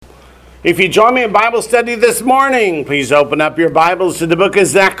If you join me in Bible study this morning, please open up your Bibles to the book of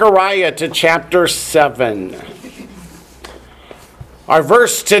Zechariah to chapter 7. Our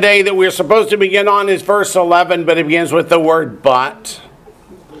verse today that we're supposed to begin on is verse 11, but it begins with the word but.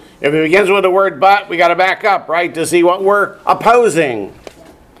 If it begins with the word but, we got to back up, right, to see what we're opposing.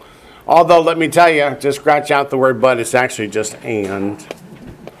 Although, let me tell you, just scratch out the word but, it's actually just and.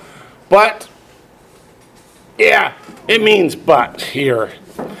 But, yeah, it means but here.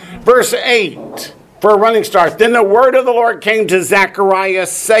 Verse 8, for a running start. Then the word of the Lord came to Zechariah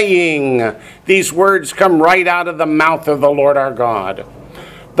saying, these words come right out of the mouth of the Lord our God.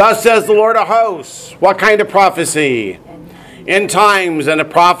 Thus says the Lord of hosts. What kind of prophecy? End times and a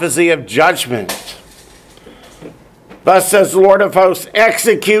prophecy of judgment. Thus says the Lord of hosts,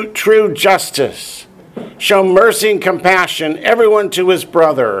 execute true justice. Show mercy and compassion, everyone to his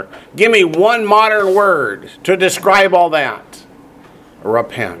brother. Give me one modern word to describe all that.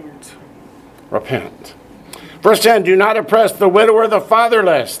 Repent. Repent. Verse 10, do not oppress the widow or the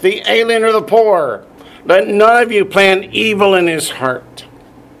fatherless, the alien or the poor. Let none of you plan evil in his heart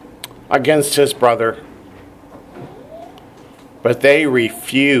against his brother. But they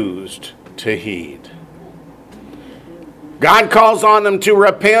refused to heed. God calls on them to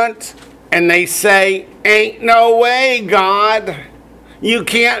repent, and they say, ain't no way, God. You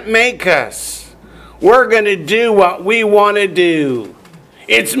can't make us. We're going to do what we want to do.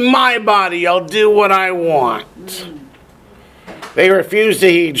 It's my body. I'll do what I want. They refused to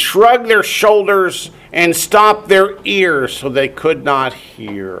heed, shrugged their shoulders, and stopped their ears so they could not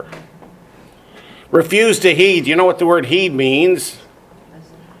hear. Refused to heed. You know what the word heed means?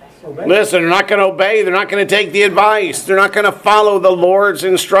 Obey. Listen, they're not going to obey. They're not going to take the advice. They're not going to follow the Lord's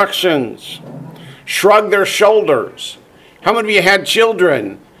instructions. Shrug their shoulders. How many of you had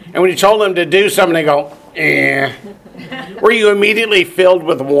children, and when you told them to do something, they go, eh. Were you immediately filled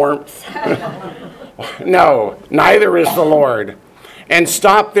with warmth? No, neither is the Lord. And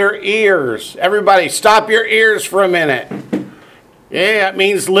stop their ears. Everybody, stop your ears for a minute. Yeah, it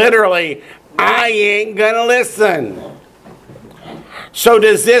means literally, I ain't going to listen. So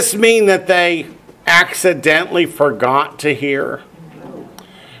does this mean that they accidentally forgot to hear?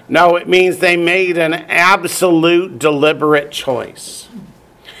 No, it means they made an absolute deliberate choice.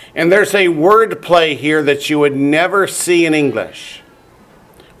 And there's a word play here that you would never see in English.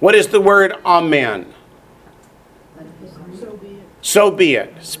 What is the word amen? So be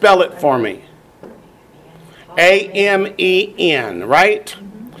it. Spell it for me. A-M-E-N, right?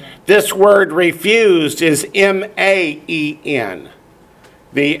 This word refused is M-A-E-N.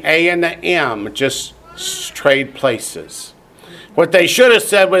 The A and the M just trade places. What they should have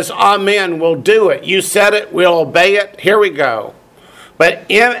said was, amen, we'll do it. You said it, we'll obey it. Here we go. But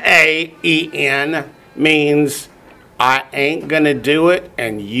M-A-E-N means I ain't going to do it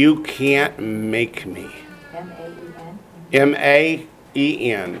and you can't make me. M-A-E-N?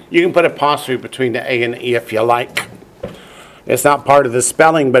 M-A-E-N. You can put apostrophe between the A and the E if you like. It's not part of the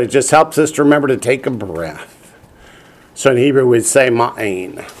spelling, but it just helps us to remember to take a breath. So in Hebrew we'd say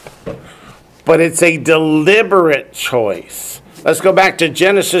ma'ain. But it's a deliberate choice. Let's go back to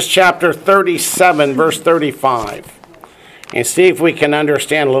Genesis chapter 37, verse 35. And see if we can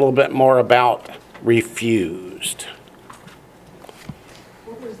understand a little bit more about refused.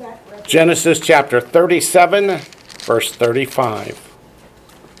 What was that? Genesis chapter 37, verse 35.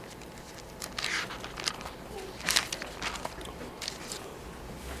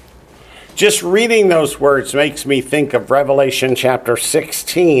 Just reading those words makes me think of Revelation chapter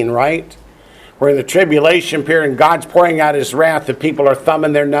 16, right? Where in the tribulation period, God's pouring out his wrath, the people are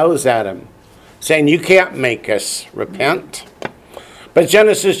thumbing their nose at him, saying, you can't make us repent. But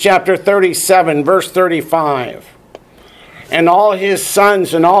Genesis chapter 37, verse 35. And all his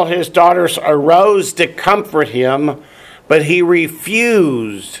sons and all his daughters arose to comfort him, but he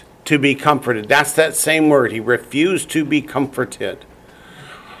refused to be comforted. That's that same word. He refused to be comforted.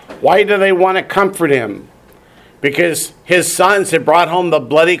 Why do they want to comfort him? Because his sons had brought home the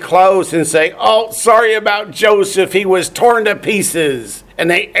bloody clothes and say, oh, sorry about Joseph. He was torn to pieces and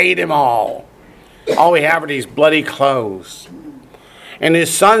they ate him all. All we have are these bloody clothes. And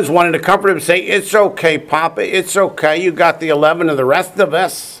his sons wanted to comfort him and say, it's okay, Papa, it's okay. You got the 11 of the rest of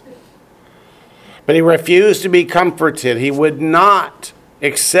us. But he refused to be comforted. He would not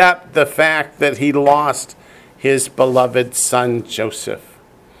accept the fact that he lost his beloved son, Joseph.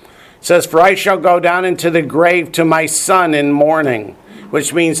 It says, for I shall go down into the grave to my son in mourning,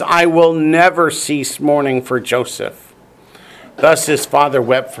 which means I will never cease mourning for Joseph. Thus his father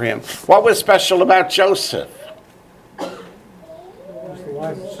wept for him. What was special about Joseph?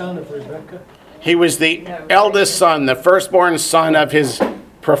 Son of Rebekah. He was the eldest son, the firstborn son of his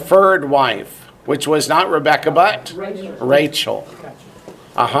preferred wife, which was not Rebecca, but Rachel.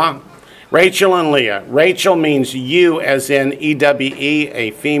 Rachel and Leah. Rachel means ewe, as in EWE,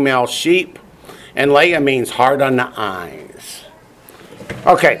 a female sheep. And Leah means heart on the eyes.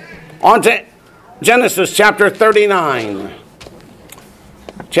 Okay, on to Genesis chapter 39.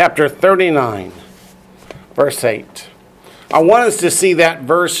 Chapter 39, verse 8. I want us to see that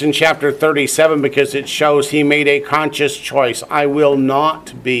verse in chapter 37 because it shows he made a conscious choice. I will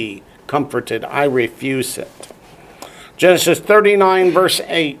not be comforted. I refuse it. Genesis 39, verse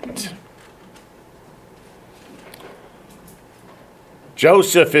 8.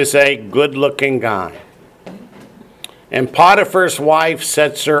 Joseph is a good-looking guy. And Potiphar's wife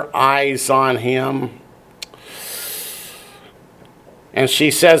sets her eyes on him. And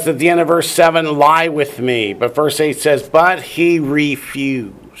she says at the end of verse 7, lie with me. But verse 8 says, but he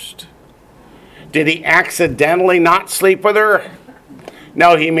refused. Did he accidentally not sleep with her?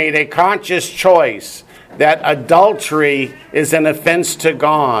 No, he made a conscious choice that adultery is an offense to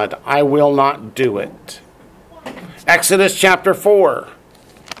God. I will not do it. Exodus chapter 4.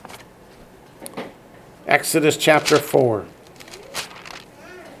 Exodus chapter 4.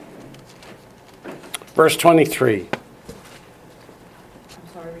 Verse 23.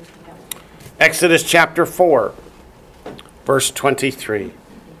 Exodus chapter 4, verse 23.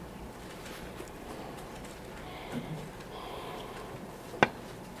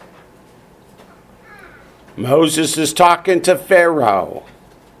 Moses is talking to Pharaoh.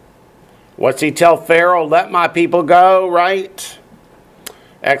 What's he tell Pharaoh? Let my people go, right?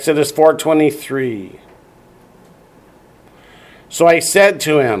 Exodus 4:23. So I said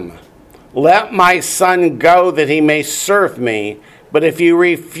to him, let my son go that he may serve me. But if you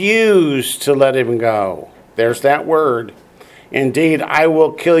refuse to let him go, there's that word. Indeed, I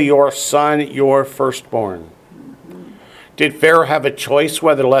will kill your son, your firstborn. Did Pharaoh have a choice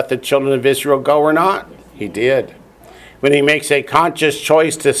whether to let the children of Israel go or not? He did. When he makes a conscious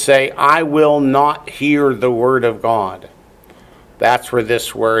choice to say, I will not hear the word of God, that's where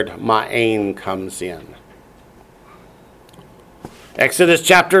this word ma'ain comes in. Exodus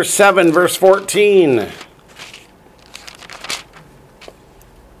chapter 7, verse 14.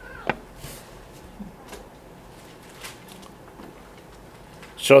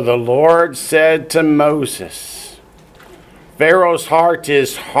 So the Lord said to Moses, Pharaoh's heart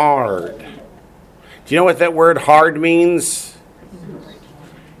is hard. Do you know what that word hard means?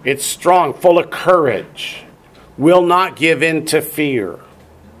 It's strong, full of courage, will not give in to fear.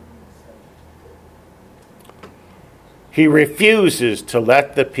 He refuses to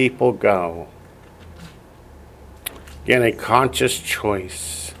let the people go. Again, a conscious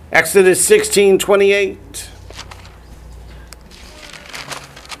choice. Exodus 16:28.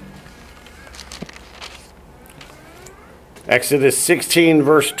 Exodus 16,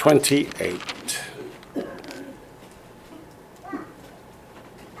 verse 28.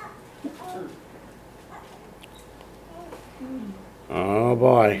 Oh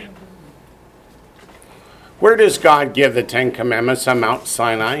boy. Where does God give the Ten Commandments on Mount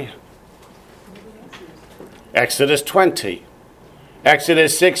Sinai? Exodus 20.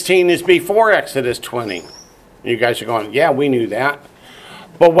 Exodus 16 is before Exodus 20. You guys are going, yeah, we knew that.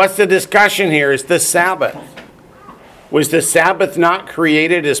 But what's the discussion here is the Sabbath. Was the Sabbath not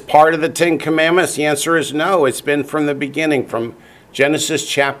created as part of the Ten Commandments? The answer is no. It's been from the beginning, from Genesis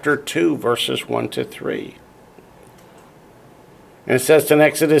chapter 2, verses 1 to 3. And it says in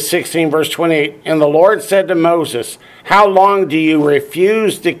Exodus 16, verse 28, and the Lord said to Moses, how long do you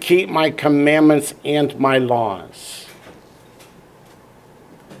refuse to keep my commandments and my laws?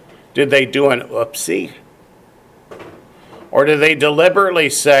 Did they do an oopsie? Or do they deliberately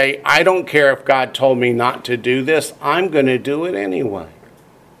say, I don't care if God told me not to do this, I'm going to do it anyway?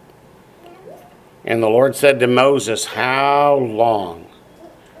 And the Lord said to Moses, how long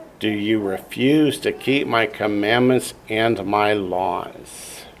do you refuse to keep my commandments and my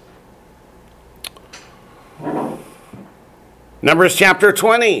laws? Numbers chapter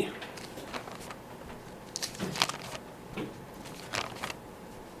 20.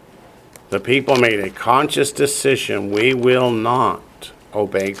 The people made a conscious decision. We will not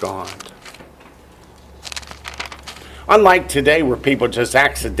obey God. Unlike today where people just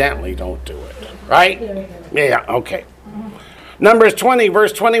accidentally don't do it. Right? Yeah, okay. Numbers 20,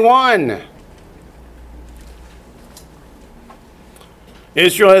 verse 21.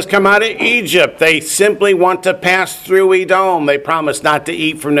 Israel has come out of Egypt. They simply want to pass through Edom. They promise not to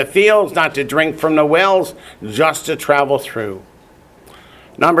eat from the fields, not to drink from the wells, just to travel through.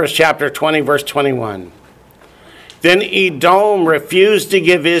 Numbers chapter 20, verse 21. Then Edom refused to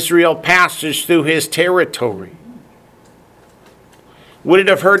give Israel passage through his territory. Would it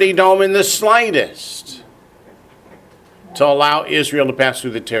have hurt Edom in the slightest to allow Israel to pass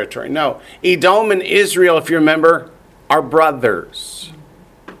through the territory? No. Edom and Israel, if you remember, are brothers.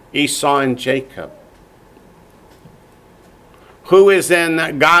 Esau and Jacob. Who is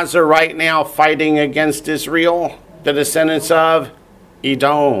in Gaza right now fighting against Israel? The descendants of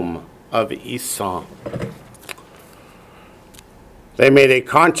Edom, of Esau. They made a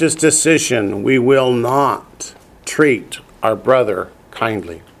conscious decision. We will not treat our brother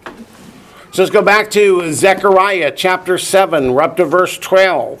kindly. So let's go back to Zechariah chapter 7. We're up to verse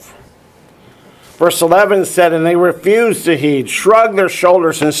 12. Verse 11 said, and they refused to heed, shrugged their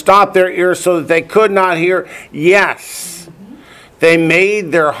shoulders, and stopped their ears so that they could not hear. Yes, they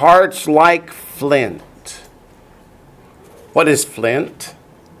made their hearts like flint. What is flint?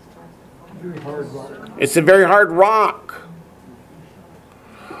 Very hard rock. It's a very hard rock.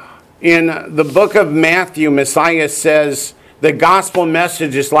 In the book of Matthew, Messiah says, the gospel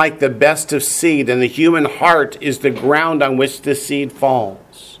message is like the best of seed, and the human heart is the ground on which the seed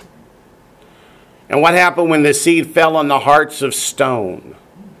falls. And what happened when the seed fell on the hearts of stone?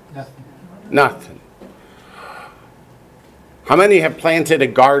 Nothing. How many have planted a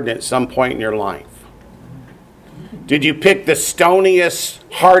garden at some point in your life? Did you pick the stoniest,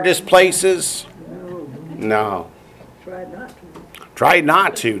 hardest places? No. Tried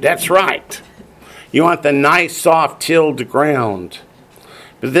not to. That's right. You want the nice, soft, tilled ground.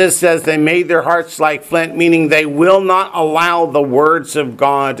 But this says they made their hearts like flint, meaning they will not allow the words of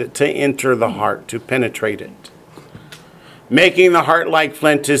God to enter the heart, to penetrate it. Making the heart like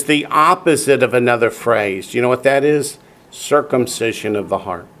flint is the opposite of another phrase. You know what that is? Circumcision of the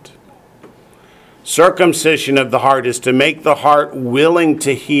heart. Circumcision of the heart is to make the heart willing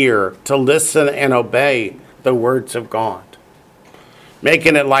to hear, to listen and obey the words of God.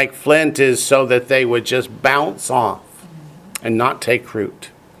 Making it like flint is so that they would just bounce off and not take root.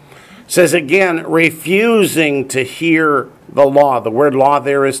 It says again, refusing to hear the law. The word law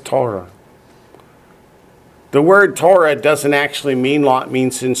there is Torah. The word Torah doesn't actually mean law. It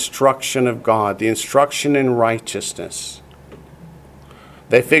means instruction of God, the instruction in righteousness.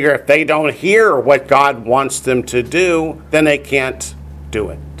 They figure if they don't hear what God wants them to do, then they can't do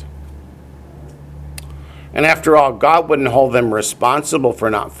it. And after all, God wouldn't hold them responsible for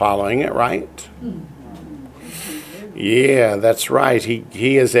not following it, right? Yeah, that's right.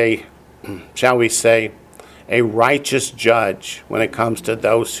 He is a, shall we say, a righteous judge when it comes to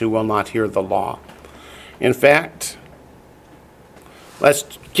those who will not hear the law. In fact, let's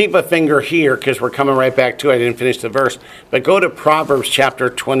keep a finger here because we're coming right back to it. I didn't finish the verse. But go to Proverbs chapter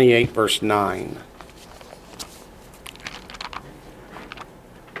 28, verse 9.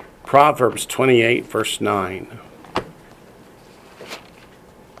 Proverbs 28, verse 9.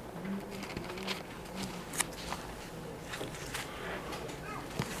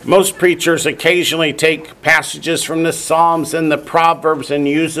 Most preachers occasionally take passages from the Psalms and the Proverbs and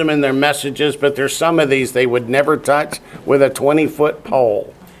use them in their messages, but there's some of these they would never touch with a 20-foot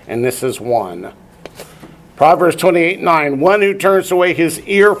pole, and this is one. Proverbs 28:9, one who turns away his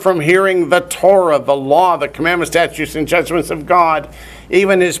ear from hearing the Torah, the law, the commandments, statutes, and judgments of God,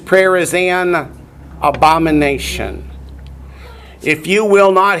 even his prayer is an abomination. If you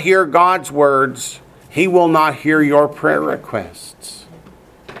will not hear God's words, he will not hear your prayer requests.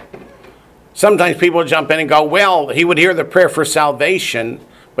 Sometimes people jump in and go, well, he would hear the prayer for salvation,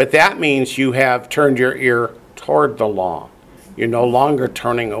 but that means you have turned your ear toward the law. You're no longer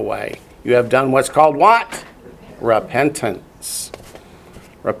turning away. You have done what's called what? Repentance.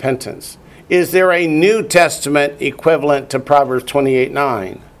 Repentance. Is there a New Testament equivalent to Proverbs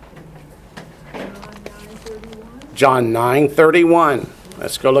 28:9? John 9:31.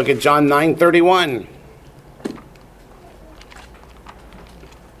 Let's go look at John 9:31.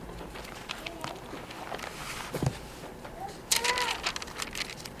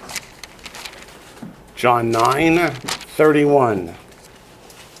 John 9:31.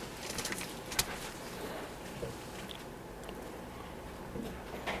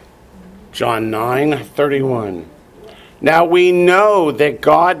 John 9:31. Now we know that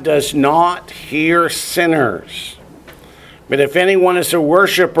God does not hear sinners. But if anyone is a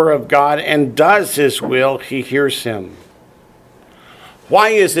worshiper of God and does his will, he hears him. Why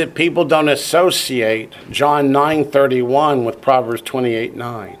is it people don't associate John 9:31 with Proverbs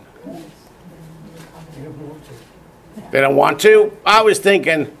 28:9? They don't want to? I was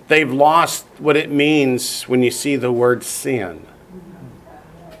thinking they've lost what it means when you see the word sin.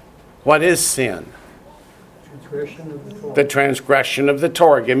 What is sin? Transgression of the Torah. The transgression of the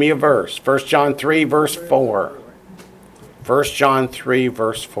Torah. Give me a verse. 1 John 3, verse 4. 1 John 3,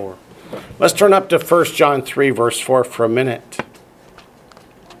 verse 4. Let's turn up to 1 John 3, verse 4 for a minute.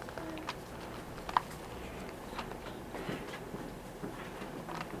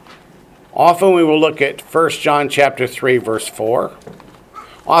 Often we will look at 1 John chapter 3, verse 4.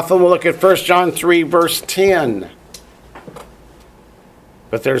 Often we'll look at 1 John 3, verse 10.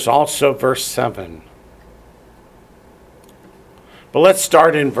 But there's also verse 7. But let's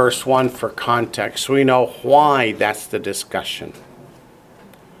start in verse 1 for context so we know why that's the discussion.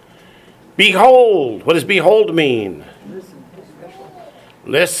 Behold. What does behold mean?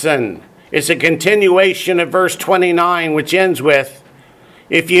 Listen. It's a continuation of verse 29, which ends with,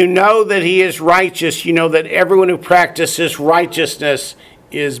 if you know that he is righteous, you know that everyone who practices righteousness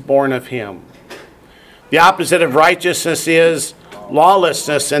is born of him. The opposite of righteousness is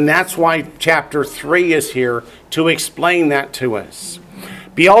lawlessness, and that's why chapter 3 is here to explain that to us.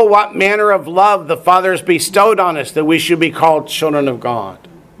 Behold, what manner of love the Father has bestowed on us, that we should be called children of God.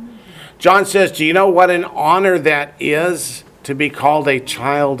 John says, do you know what an honor that is, to be called a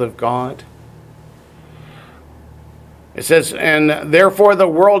child of God? It says, and therefore the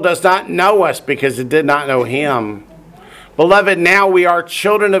world does not know us because it did not know him. Beloved, now we are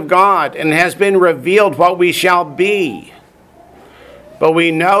children of God, and it has been revealed what we shall be. But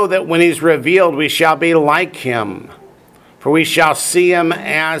we know that when he's revealed, we shall be like him. For we shall see him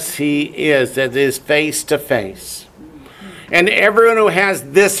as he is, that is, face to face. And everyone who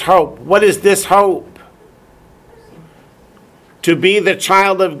has this hope, what is this hope? To be the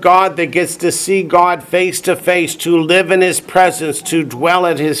child of God that gets to see God face to face, to live in his presence, to dwell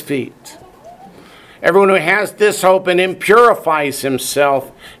at his feet. Everyone who has this hope in him purifies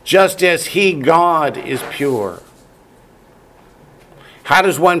himself just as he, God, is pure. How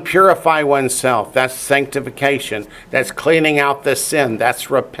does one purify oneself? That's sanctification. That's cleaning out the sin. That's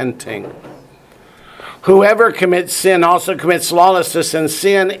repenting. Whoever commits sin also commits lawlessness, and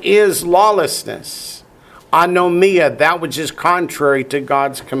sin is lawlessness. Anomia, that which is contrary to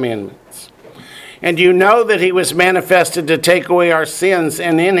God's commandments. And you know that he was manifested to take away our sins,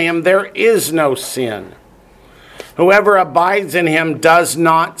 and in him there is no sin. Whoever abides in him does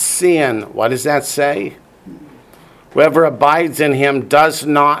not sin. What does that say? Whoever abides in him does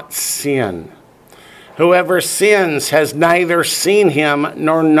not sin. Whoever sins has neither seen him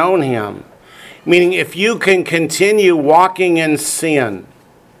nor known him. Meaning, if you can continue walking in sin,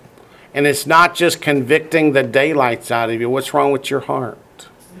 and it's not just convicting the daylights out of you, what's wrong with your heart?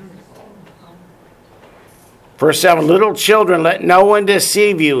 Verse 7, little children, let no one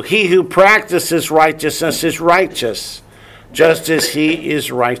deceive you. He who practices righteousness is righteous, just as he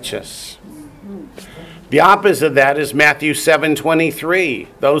is righteous. The opposite of that is Matthew 7:23.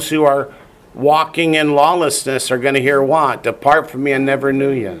 Those who are walking in lawlessness are going to hear what? Depart from me, I never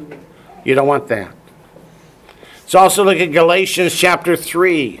knew you. You don't want that. Let's also look at Galatians chapter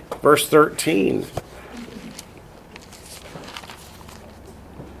 3, verse 13.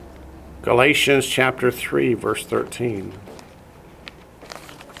 Galatians chapter 3, verse 13.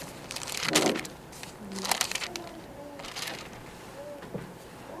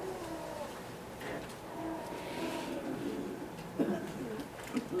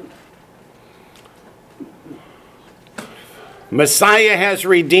 Messiah has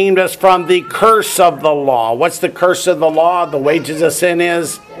redeemed us from the curse of the law. What's the curse of the law? The wages of sin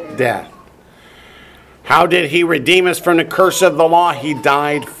is death. How did he redeem us from the curse of the law? He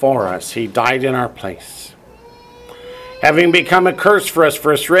died for us. He died in our place. Having become a curse for us,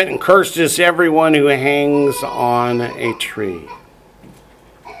 for it's written, cursed is everyone who hangs on a tree.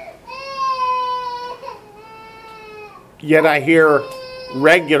 Yet I hear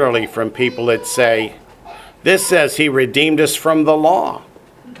regularly from people that say, this says he redeemed us from the law.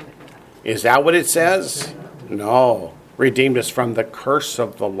 Is that what it says? No. Redeemed us from the curse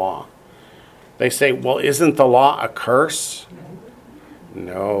of the law. They say, well, isn't the law a curse?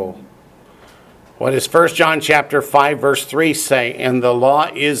 No. What does 1 John chapter 5, verse 3 say? And the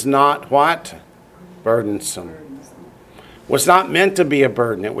law is not what? Burdensome. It was not meant to be a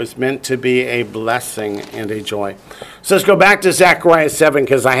burden. It was meant to be a blessing and a joy. So let's go back to Zechariah 7,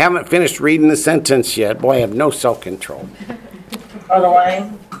 because I haven't finished reading the sentence yet. Boy, I have no self-control. Brother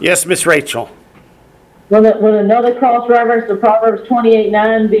Wayne? Yes, Miss Rachel. Would another cross-reference to Proverbs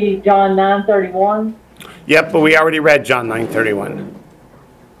 28:9 be John 9:31? Yep, but we already read John 9:31.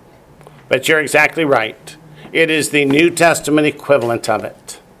 But you're exactly right. It is the New Testament equivalent of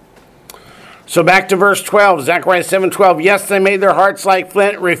it. So back to verse 12, Zechariah 7:12. Yes, they made their hearts like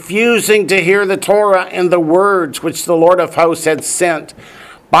flint, refusing to hear the Torah and the words which the Lord of hosts had sent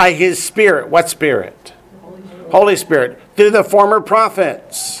by his Spirit. What Spirit? Holy Spirit. Through the former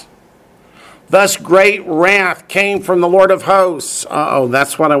prophets. Thus great wrath came from the Lord of hosts.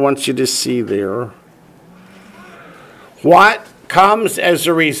 That's what I want you to see there. What comes as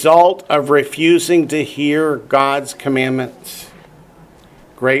a result of refusing to hear God's commandments?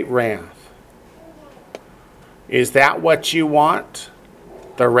 Great wrath. Is that what you want?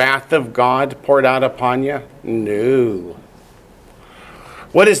 The wrath of God poured out upon you? No.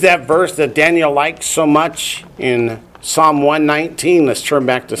 What is that verse that Daniel likes so much in Psalm 119? Let's turn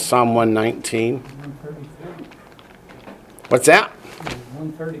back to Psalm 119. 134. What's that?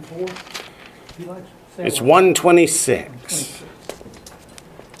 134. He likes It's 126.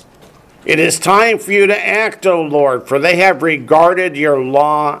 It is time for you to act, O Lord, for they have regarded your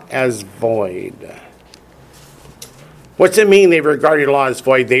law as void. What's it mean they regard your law as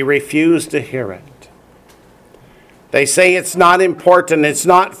void? They refuse to hear it. They say it's not important, it's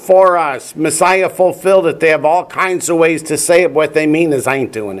not for us. Messiah fulfilled it. They have all kinds of ways to say it. What they mean is, I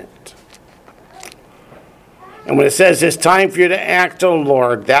ain't doing it. And when it says it's time for you to act, O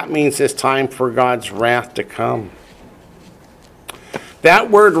Lord, that means it's time for God's wrath to come.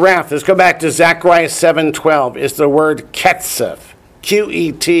 That word wrath, let's go back to Zechariah 7:12, is the word Ketsef,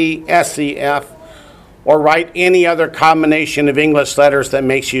 Qetsef, or write any other combination of English letters that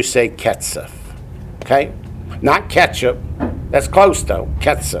makes you say Ketsef. Okay? Not ketchup. That's close though.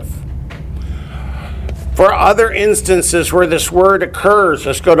 Ketsef. For other instances where this word occurs,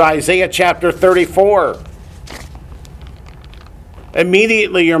 let's go to Isaiah chapter 34.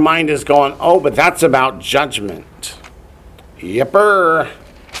 Immediately your mind is going, oh, but that's about judgment. Yipper.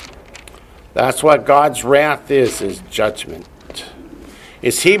 That's what God's wrath is judgment.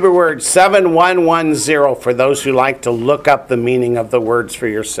 It's Hebrew word 7110 for those who like to look up the meaning of the words for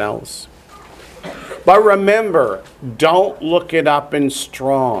yourselves. But remember, don't look it up in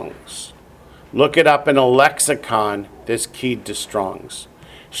Strong's. Look it up in a lexicon that's keyed to Strong's.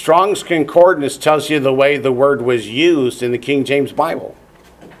 Strong's Concordance tells you the way the word was used in the King James Bible.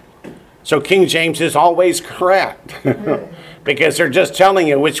 So King James is always correct because they're just telling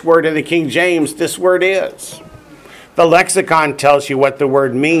you which word in the King James this word is. The lexicon tells you what the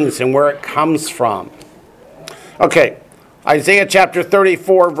word means and where it comes from. Okay. Isaiah chapter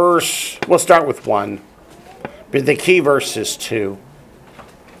 34 verse, we'll start with 1. But the key verse is 2.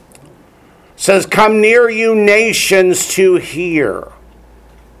 It says, come near you nations to hear.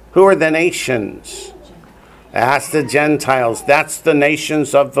 Who are the nations? That's the Gentiles. That's the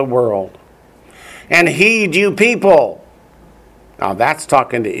nations of the world. And heed you people. Now that's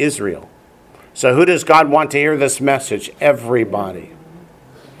talking to Israel. So who does God want to hear this message? Everybody.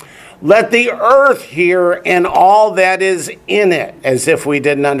 Let the earth hear and all that is in it. As if we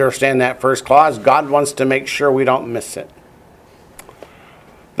didn't understand that first clause, God wants to make sure we don't miss it.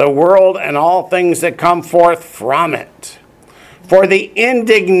 The world and all things that come forth from it. For the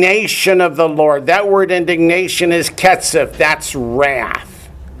indignation of the Lord. That word indignation is ketsef. That's wrath.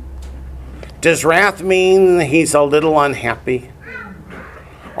 Does wrath mean he's a little unhappy?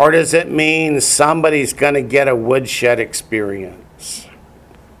 Or does it mean somebody's going to get a woodshed experience?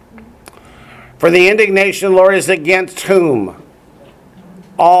 For the indignation of the Lord is against whom?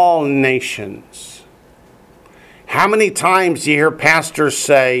 All nations. How many times do you hear pastors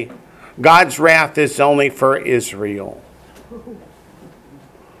say, God's wrath is only for Israel?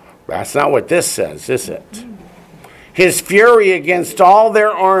 That's not what this says, is it? His fury against all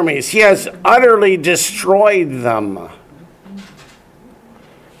their armies. He has utterly destroyed them.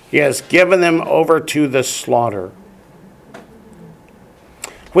 He has given them over to the slaughter.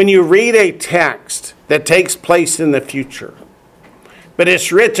 When you read a text that takes place in the future, but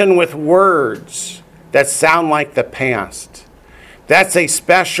it's written with words that sound like the past, that's a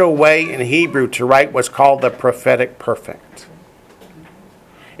special way in Hebrew to write what's called the prophetic perfect.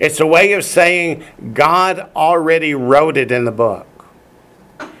 It's a way of saying God already wrote it in the book.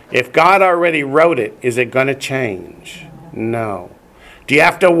 If God already wrote it, is it going to change? No. Do you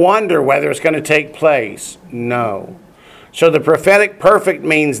have to wonder whether it's going to take place? No. So the prophetic perfect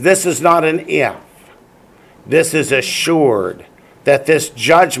means this is not an if. This is assured that this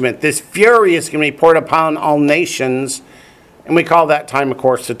judgment, this fury is going to be poured upon all nations. And we call that time, of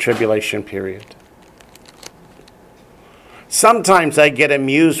course, the tribulation period. Sometimes I get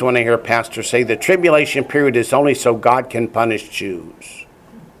amused when I hear pastors say the tribulation period is only so God can punish Jews.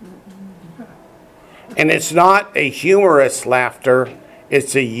 And it's not a humorous laughter.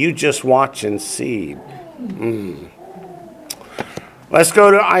 It's a you just watch and see. Let's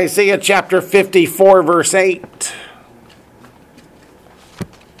go to Isaiah chapter 54, verse 8.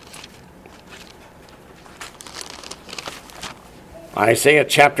 Isaiah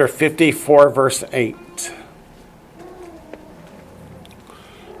chapter 54, verse 8.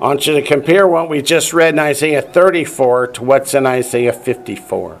 I want you to compare what we just read in Isaiah 34 to what's in Isaiah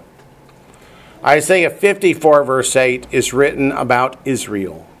 54. Isaiah 54, verse 8, is written about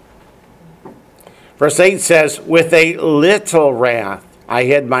Israel. Verse 8 says, with a little wrath I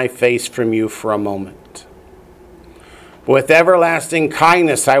hid my face from you for a moment. With everlasting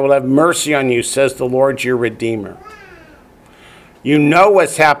kindness I will have mercy on you, says the Lord your Redeemer. You know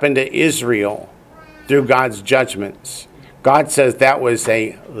what's happened to Israel through God's judgments. God says that was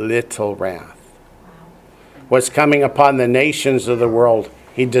a little wrath. What's coming upon the nations of the world,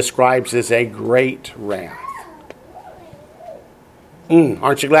 he describes as a great wrath.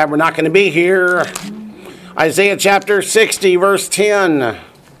 Aren't you glad we're not going to be here? Isaiah chapter 60, verse 10.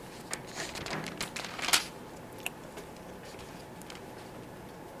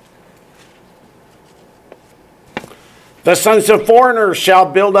 The sons of foreigners shall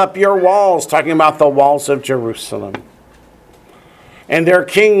build up your walls, talking about the walls of Jerusalem. And their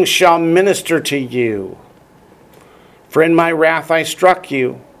kings shall minister to you. For in my wrath I struck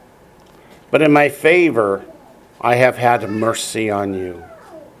you, but in my favor I have had mercy on you.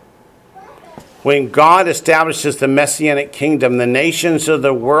 When God establishes the Messianic kingdom, the nations of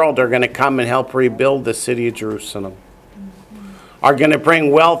the world are going to come and help rebuild the city of Jerusalem. Are going to bring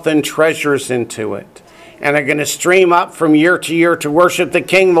wealth and treasures into it. And are going to stream up from year to year to worship the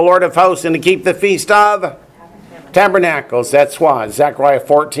King, the Lord of hosts, and to keep the feast of tabernacles. That's why. Zechariah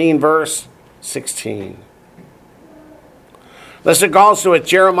 14, verse 16. Let's look also at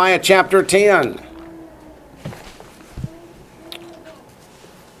Jeremiah chapter 10.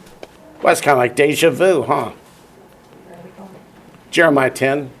 Well, that's kind of like deja vu, huh? Jeremiah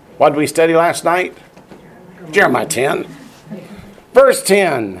 10. What did we study last night? Jeremiah 10. Verse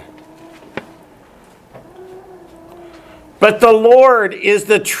 10. But the Lord is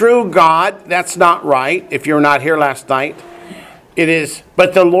the true God. That's not right. If you were not here last night, it is.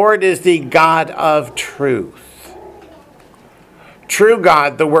 But the Lord is the God of truth. True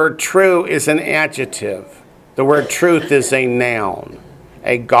God, the word true is an adjective. The word truth is a noun.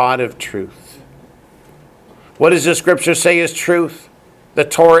 A God of truth. What does the scripture say is truth? The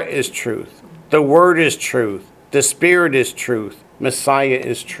Torah is truth. The word is truth. The Spirit is truth. Messiah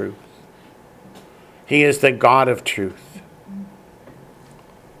is truth. He is the God of truth.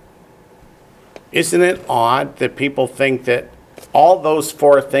 Isn't it odd that people think that all those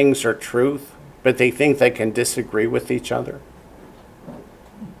four things are truth, but they think they can disagree with each other?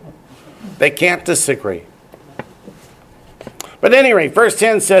 They can't disagree. But anyway, verse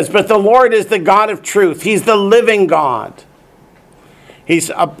 10 says, but the Lord is the God of truth. He's the living God.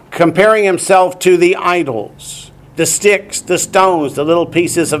 He's comparing himself to the idols, the sticks, the stones, the little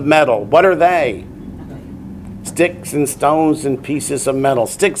pieces of metal. What are they? Sticks and stones and pieces of metal.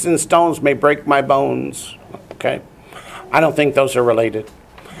 Sticks and stones may break my bones. Okay? I don't think those are related.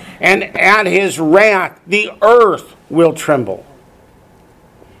 And at his wrath, the earth will tremble.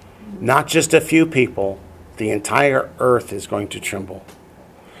 Not just a few people. The entire earth is going to tremble.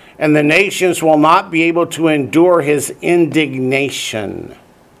 And the nations will not be able to endure his indignation.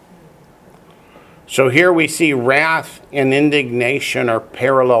 So here we see wrath and indignation are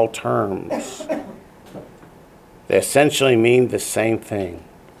parallel terms. They essentially mean the same thing.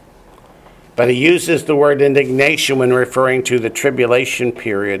 But he uses the word indignation when referring to the tribulation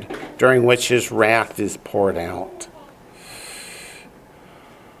period during which his wrath is poured out.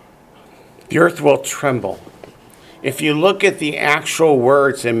 The earth will tremble. If you look at the actual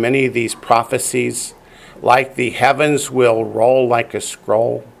words in many of these prophecies, like the heavens will roll like a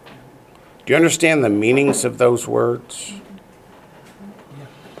scroll, do you understand the meanings of those words?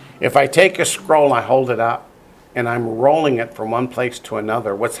 If I take a scroll and I hold it up, and I'm rolling it from one place to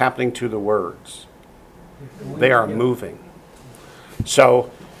another, what's happening to the words? They are moving.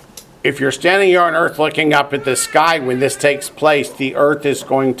 So, if you're standing here on earth looking up at the sky when this takes place, the earth is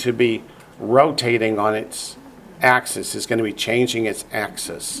going to be rotating on its axis. It's going to be changing its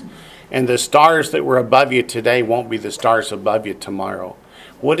axis. And the stars that were above you today won't be the stars above you tomorrow.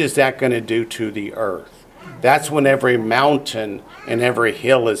 What is that going to do to the earth? That's when every mountain and every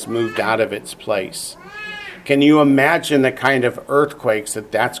hill is moved out of its place. Can you imagine the kind of earthquakes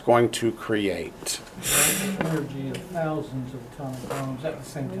that that's going to create? Energy of thousands of atomic bombs at the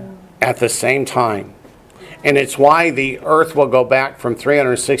same time. At the same time. And it's why the earth will go back from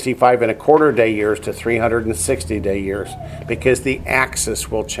 365 and a quarter day years to 360 day years, because the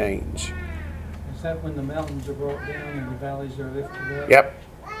axis will change. Is that when the mountains are brought down and the valleys are lifted up? Yep.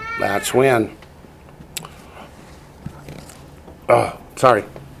 That's when. Oh, sorry.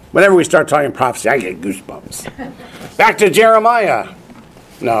 Whenever we start talking prophecy, I get goosebumps. Back to Jeremiah.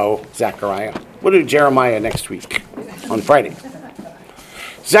 No, Zechariah. We'll do Jeremiah next week on Friday.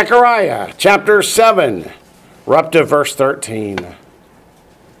 Zechariah chapter 7. We're up to verse 13.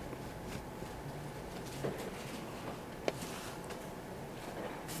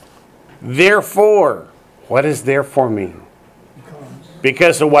 Therefore, what does therefore mean?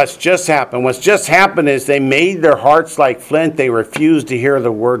 because of what's just happened. What's just happened is they made their hearts like flint. They refused to hear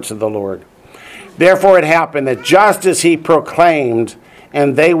the words of the Lord. Therefore it happened that just as he proclaimed,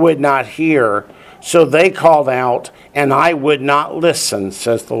 and they would not hear, so they called out, and I would not listen,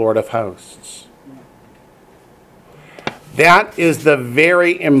 says the Lord of hosts. That is the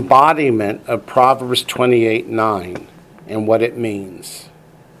very embodiment of Proverbs 28:9 and what it means.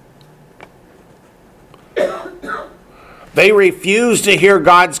 They refuse to hear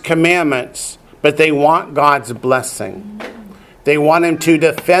God's commandments, but they want God's blessing. They want him to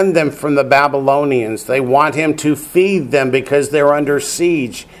defend them from the Babylonians. They want him to feed them because they're under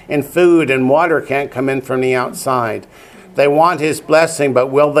siege and food and water can't come in from the outside. They want his blessing, but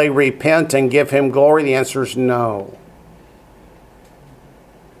will they repent and give him glory? The answer is no.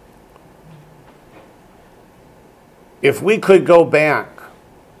 If we could go back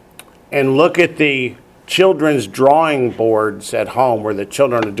and look at the children's drawing boards at home where the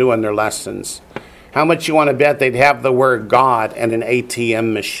children are doing their lessons, how much you want to bet they'd have the word God and an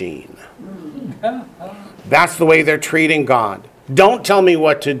ATM machine? That's the way they're treating God. Don't tell me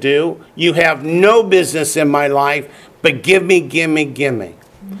what to do. You have no business in my life, but give me, give me, give me.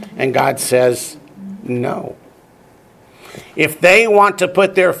 And God says, no. If they want to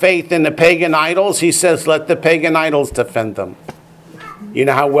put their faith in the pagan idols, he says, let the pagan idols defend them. You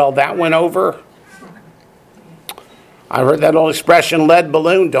know how well that went over? I heard that old expression, lead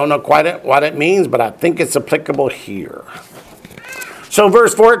balloon. Don't know quite what it means, but I think it's applicable here. So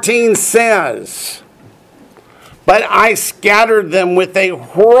verse 14 says, but I scattered them with a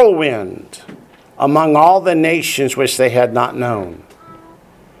whirlwind among all the nations which they had not known.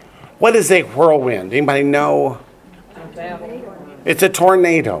 What is a whirlwind? Anybody know? It's a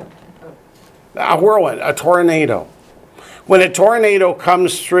tornado. A whirlwind, a tornado. When a tornado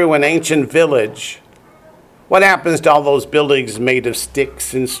comes through an ancient village, what happens to all those buildings made of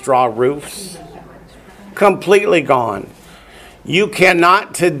sticks and straw roofs? Completely gone. You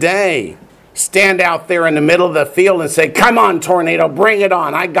cannot today stand out there in the middle of the field and say, come on, tornado, bring it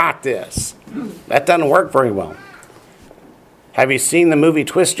on. I got this. That doesn't work very well. Have you seen the movie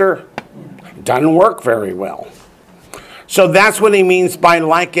Twister? It doesn't work very well. So that's what he means by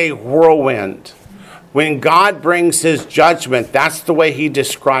like a whirlwind. When God brings his judgment, that's the way he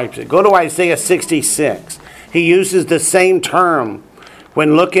describes it. Go to Isaiah 66. He uses the same term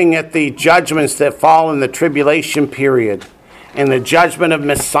when looking at the judgments that fall in the tribulation period and the judgment of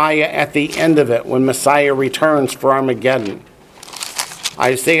Messiah at the end of it when Messiah returns for Armageddon.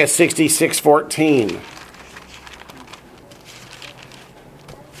 Isaiah 66:14.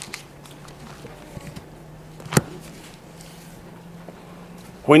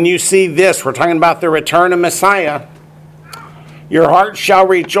 When you see this, we're talking about the return of Messiah. Your heart shall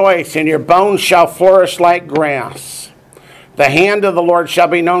rejoice, and your bones shall flourish like grass. The hand of the Lord shall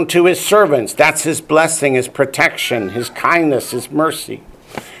be known to his servants. That's his blessing, his protection, his kindness, his mercy.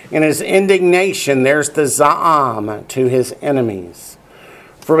 In his indignation, there's the Za'am to his enemies.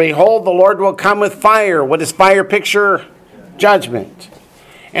 For behold, the Lord will come with fire. What does fire picture? Judgment.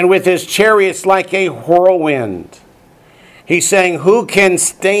 And with his chariots like a whirlwind. He's saying, who can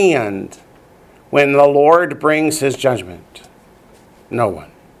stand when the Lord brings his judgment? No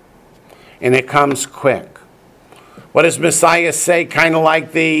one. And it comes quick. What does Messiah say? Kind of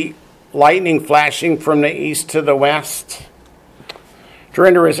like the lightning flashing from the east to the west. To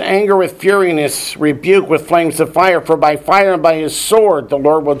render his anger with fury and his rebuke with flames of fire. For by fire and by his sword the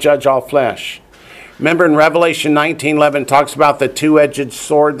Lord will judge all flesh. Remember in Revelation 19:11 talks about the two-edged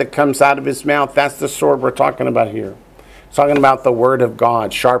sword that comes out of his mouth. That's the sword we're talking about here. It's talking about the word of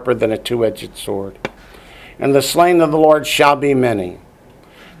God, sharper than a two-edged sword. And the slain of the Lord shall be many.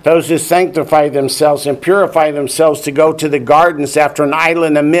 Those who sanctify themselves and purify themselves to go to the gardens after an idol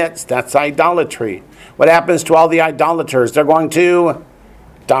in the midst, that's idolatry. What happens to all the idolaters? They're going to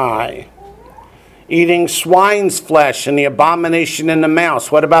die. Eating swine's flesh and the abomination in the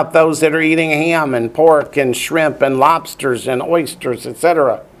mouse. What about those that are eating ham and pork and shrimp and lobsters and oysters,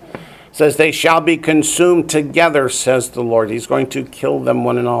 etc.? Says they shall be consumed together, says the Lord. He's going to kill them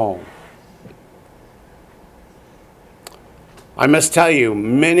one and all. I must tell you,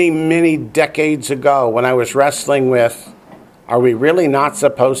 many, many decades ago when I was wrestling with, are we really not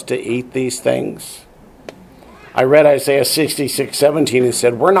supposed to eat these things? I read Isaiah 66:17 and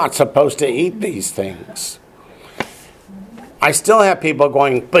said, we're not supposed to eat these things. I still have people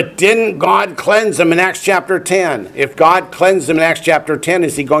going, but didn't God cleanse them in Acts chapter 10? If God cleansed them in Acts chapter 10,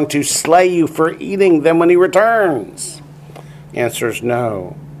 is he going to slay you for eating them when he returns? The answer is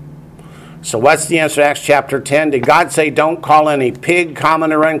no. So what's the answer to Acts chapter 10? Did God say don't call any pig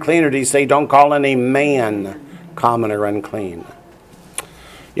common or unclean, or did he say don't call any man common or unclean?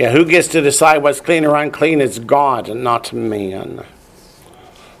 Yeah, who gets to decide what's clean or unclean? It's God and not man.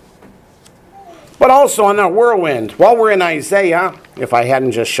 But also on the whirlwind, while we're in Isaiah, if I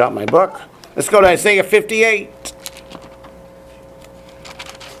hadn't just shut my book, let's go to Isaiah 58.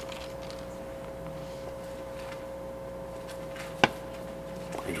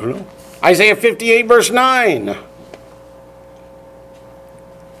 I don't know. Isaiah 58 verse 9.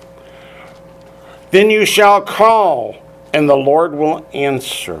 Then you shall call, and the Lord will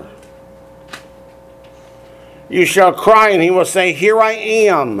answer. You shall cry, and he will say, here I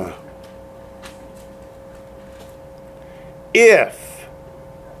am. If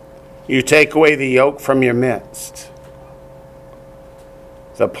you take away the yoke from your midst,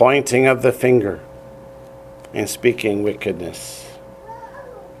 the pointing of the finger, and speaking wickedness.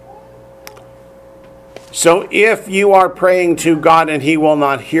 So if you are praying to God and he will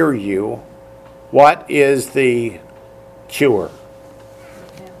not hear you, what is the cure?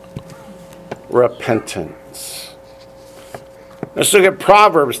 Repentance. Let's look at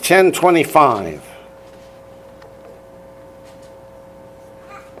Proverbs 10:25.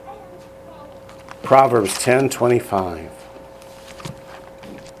 Proverbs 10:25.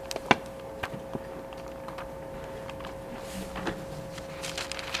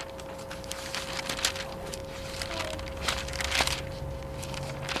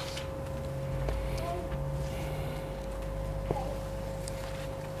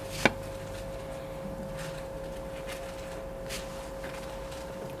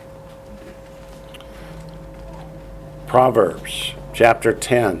 Proverbs chapter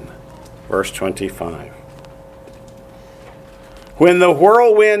 10, verse 25. When the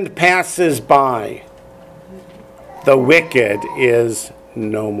whirlwind passes by, the wicked is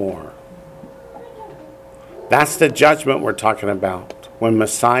no more. That's the judgment we're talking about when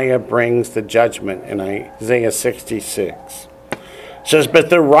Messiah brings the judgment in Isaiah 66. It says, but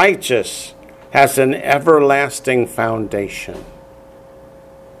the righteous has an everlasting foundation.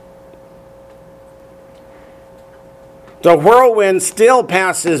 The whirlwind still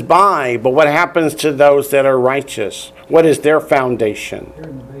passes by, but what happens to those that are righteous? What is their foundation? They're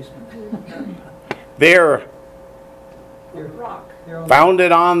in the basement. They're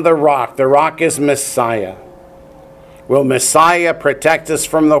founded on the rock. The rock is Messiah. Will Messiah protect us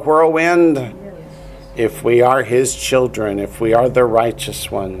from the whirlwind? Yes. If we are his children, if we are the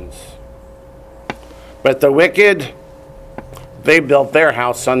righteous ones. But the wicked, they built their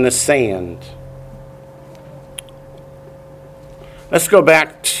house on the sand. Let's go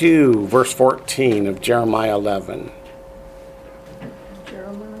back to verse 14 of Jeremiah 11.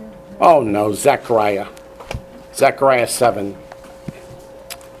 Jeremiah? Oh no, Zechariah. Zechariah 7.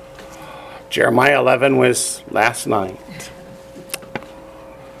 Jeremiah 11 was last night.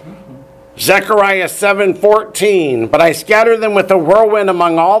 Zechariah 7:14. But I scattered them with a whirlwind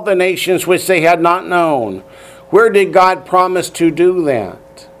among all the nations which they had not known. Where did God promise to do that?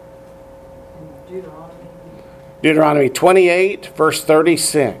 Deuteronomy 28, verse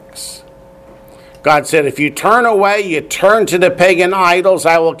 36. God said, if you turn away, you turn to the pagan idols,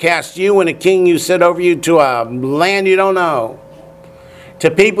 I will cast you and a king you sit over you to a land you don't know. To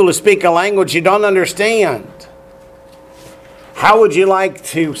people who speak a language you don't understand. How would you like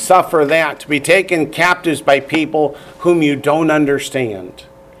to suffer that? To be taken captives by people whom you don't understand.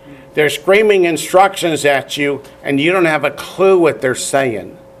 They're screaming instructions at you and you don't have a clue what they're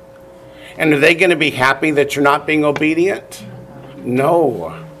saying. And are they going to be happy that you're not being obedient?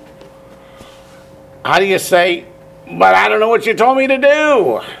 No. How do you say, but I don't know what you told me to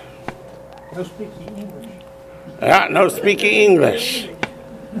do? No speaking English. Yeah, no speaking English.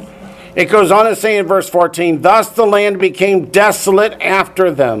 It goes on to say in verse 14, thus the land became desolate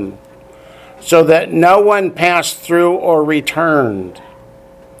after them, so that no one passed through or returned.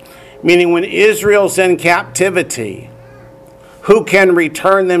 Meaning when Israel's in captivity, who can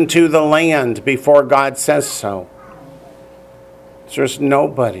return them to the land before God says so? There's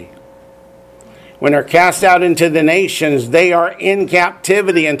nobody. When they're cast out into the nations, they are in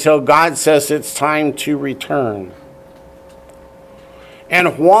captivity until God says it's time to return.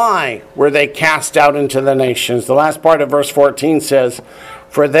 And why were they cast out into the nations? The last part of verse 14 says,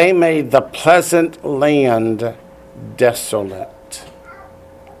 for they made the pleasant land desolate.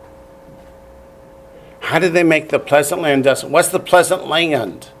 How did they make the pleasant land desolate? What's the pleasant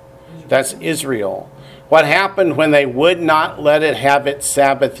land? That's Israel. What happened when they would not let it have its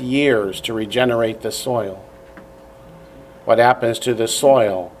Sabbath years to regenerate the soil? What happens to the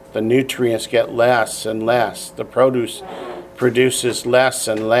soil? The nutrients get less and less. The produce produces less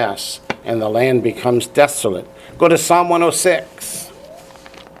and less, and the land becomes desolate. Go to Psalm 106.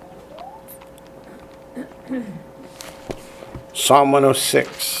 Psalm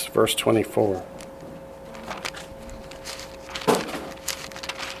 106, verse 24.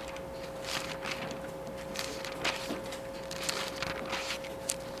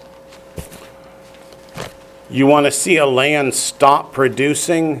 You want to see a land stop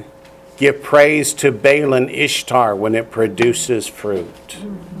producing? Give praise to Baal and Ishtar when it produces fruit.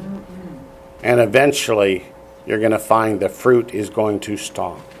 And eventually, you're going to find the fruit is going to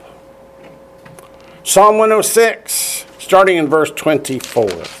stop. Psalm 106, starting in verse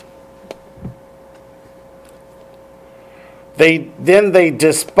 24. Then they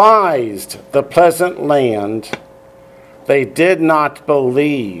despised the pleasant land. They did not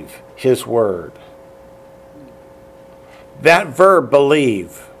believe his word. That verb,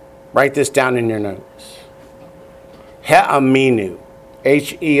 believe, write this down in your notes. He'aminu,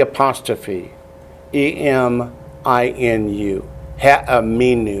 H-E' E-M-I-N-U.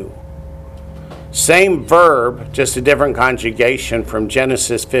 He'aminu. Same verb, just a different conjugation from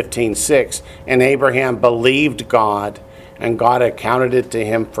Genesis 15:6. And Abraham believed God, and God accounted it to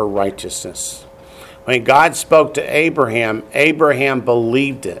him for righteousness. When God spoke to Abraham, Abraham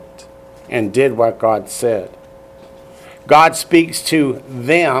believed it and did what God said. God speaks to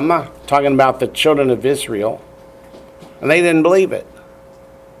them, talking about the children of Israel, and they didn't believe it.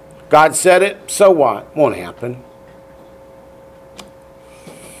 God said it, so what? Won't happen.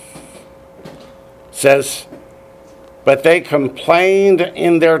 Says, but they complained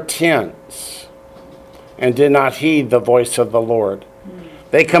in their tents and did not heed the voice of the Lord.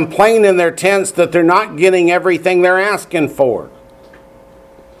 They complain in their tents that they're not getting everything they're asking for,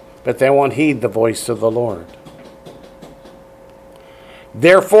 but they won't heed the voice of the Lord.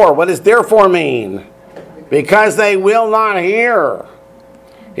 Therefore, what does therefore mean? Because they will not hear.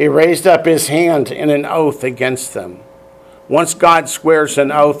 He raised up his hand in an oath against them. Once God swears an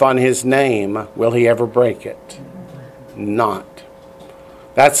oath on his name, will he ever break it? Not.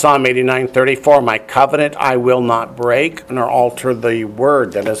 That's Psalm 89:34. My covenant I will not break, nor alter the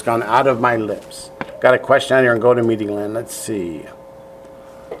word that has gone out of my lips. Got a question out here and go to meeting land. Let's see.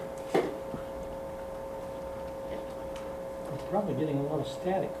 Probably getting a lot of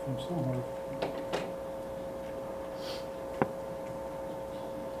static from somewhere.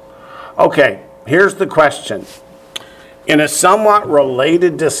 Okay, here's the question. In a somewhat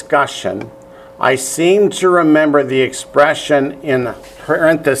related discussion, I seem to remember the expression in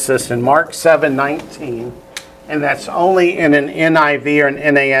parenthesis in Mark 7:19, and that's only in an NIV or an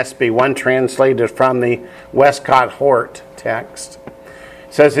NASB, one translated from the Westcott Hort text.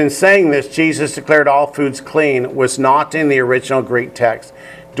 It says, in saying this, Jesus declared all foods clean was not in the original Greek text.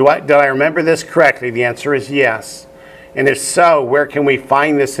 Did I remember this correctly? The answer is yes. And if so, where can we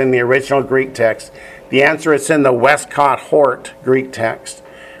find this in the original Greek text? The answer is in the Westcott Hort Greek text,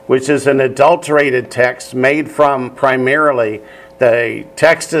 which is an adulterated text made from primarily the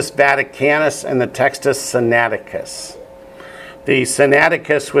Textus Vaticanus and the Textus Sinaiticus. The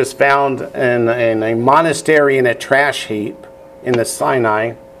Sinaiticus was found in a monastery in a trash heap in the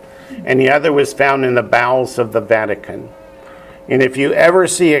Sinai, and the other was found in the bowels of the Vatican. And if you ever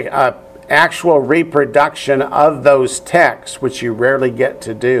see a actual reproduction of those texts, which you rarely get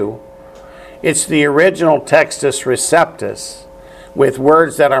to do, it's the original Textus Receptus with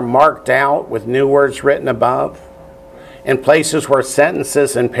words that are marked out with new words written above, and places where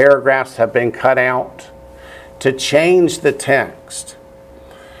sentences and paragraphs have been cut out to change the text.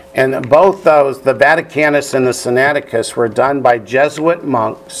 And both those, the Vaticanus and the Sinaiticus, were done by Jesuit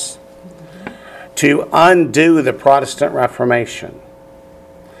monks to undo the Protestant Reformation.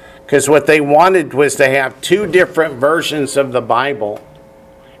 Because what they wanted was to have two different versions of the Bible,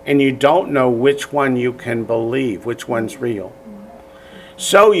 and you don't know which one you can believe, which one's real.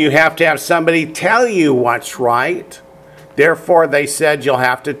 So you have to have somebody tell you what's right. Therefore, they said you'll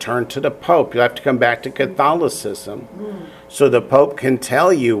have to turn to the Pope. You'll have to come back to Catholicism so the Pope can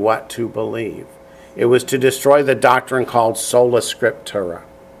tell you what to believe. It was to destroy the doctrine called sola scriptura.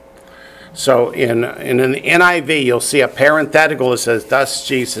 So in an NIV, you'll see a parenthetical that says, thus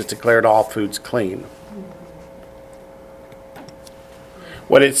Jesus declared all foods clean.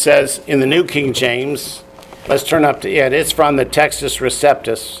 What it says in the New King James, let's turn up to it. It's from the Textus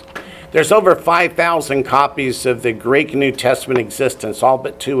Receptus. There's over 5,000 copies of the Greek New Testament existence. All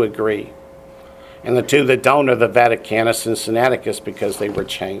but two agree. And the two that don't are the Vaticanus and Sinaiticus because they were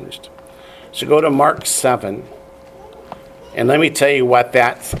changed. So go to Mark 7. And let me tell you what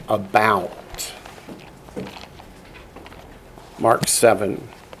that's about. Mark 7.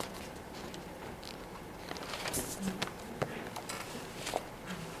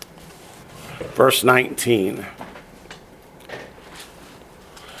 Verse 19.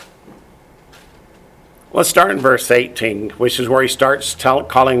 Let's start in verse 18, which is where he starts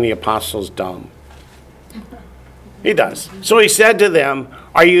calling the apostles dumb. He does. So he said to them,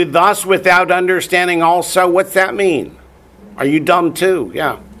 are you thus without understanding also? What's that mean? Are you dumb too?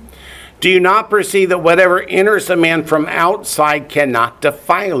 Yeah. Do you not perceive that whatever enters a man from outside cannot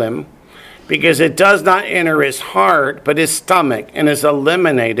defile him, because it does not enter his heart, but his stomach, and is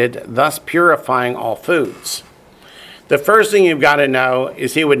eliminated, thus purifying all foods? The first thing you've got to know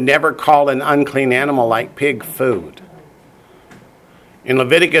is he would never call an unclean animal like pig food. In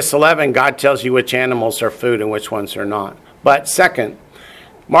Leviticus 11, God tells you which animals are food and which ones are not. But second,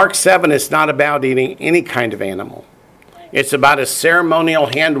 Mark 7 is not about eating any kind of animal. It's about a ceremonial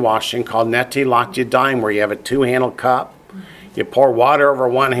hand washing called Netilat Yadayim, where you have a two-handled cup. You pour water over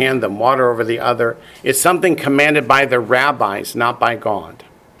one hand, then water over the other. It's something commanded by the rabbis, not by God.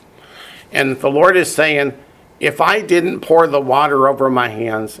 And the Lord is saying, if I didn't pour the water over my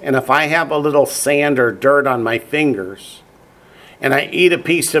hands, and if I have a little sand or dirt on my fingers, and I eat a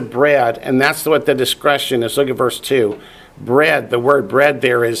piece of bread, and that's what the discretion is. Look at verse 2. Bread, the word bread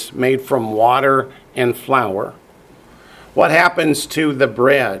there is made from water and flour. What happens to the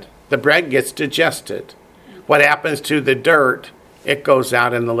bread? The bread gets digested. What happens to the dirt? It goes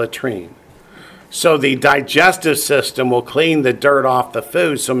out in the latrine. So the digestive system will clean the dirt off the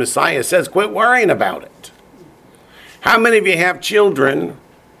food. So Messiah says, quit worrying about it. How many of you have children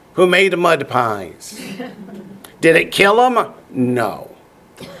who made mud pies? Did it kill them? No.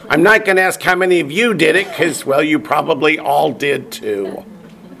 I'm not going to ask how many of you did it, because, well, you probably all did too.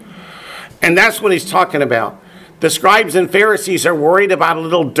 And that's what he's talking about. The scribes and Pharisees are worried about a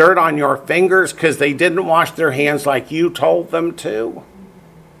little dirt on your fingers because they didn't wash their hands like you told them to.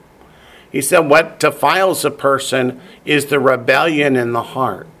 He said what defiles a person is the rebellion in the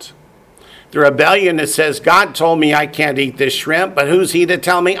heart. The rebellion that says, God told me I can't eat this shrimp, but who's he to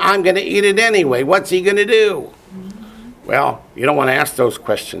tell me I'm going to eat it anyway? What's he going to do? Well, you don't want to ask those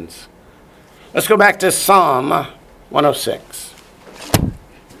questions. Let's go back to Psalm 106.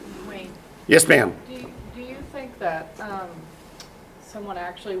 Wayne, Yes, ma'am. do you think that someone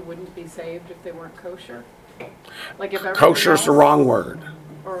actually wouldn't be saved if they weren't kosher? Like if everyone Kosher's else, the wrong word.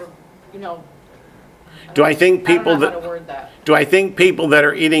 Or, Do I think people I don't know how to that word that. do I think people that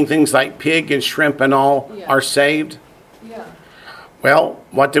are eating things like pig and shrimp and all Yeah. are saved? Yeah. Well,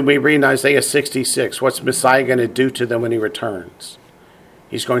 what did we read in Isaiah 66? What's Messiah going to do to them when he returns?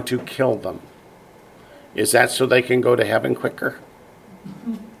 He's going to kill them. Is that so they can go to heaven quicker?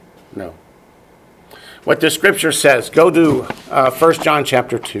 No. What the scripture says, go to 1 John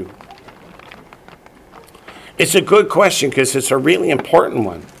chapter 2. It's a good question because it's a really important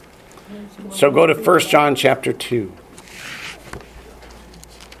one. So go to 1 John chapter 2.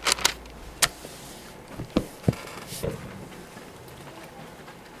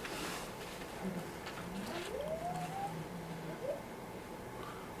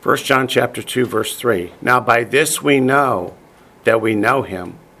 First John chapter 2, verse 3. Now by this we know that we know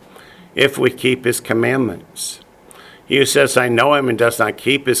him, if we keep his commandments. He who says, I know him, and does not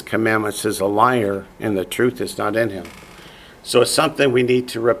keep his commandments is a liar, and the truth is not in him. So it's something we need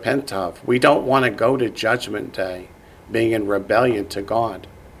to repent of. We don't want to go to Judgment Day being in rebellion to God.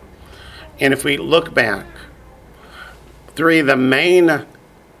 And if we look back, three of the main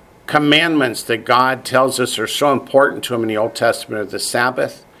commandments that God tells us are so important to him in the Old Testament are the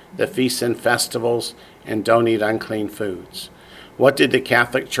Sabbath, the feasts and festivals, and don't eat unclean foods. What did the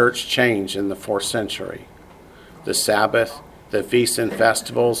Catholic Church change in the 4th century? The Sabbath, the feasts and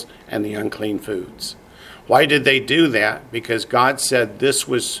festivals, and the unclean foods. Why did they do that? Because God said this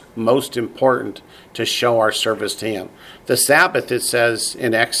was most important to show our service to him. The Sabbath, it says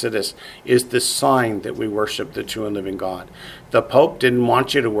in Exodus, is the sign that we worship the true and living God. The Pope didn't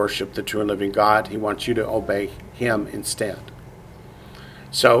want you to worship the true and living God. He wants you to obey him instead.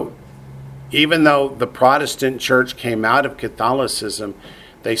 So even though the Protestant church came out of Catholicism,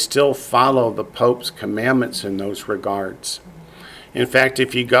 they still follow the Pope's commandments in those regards. In fact,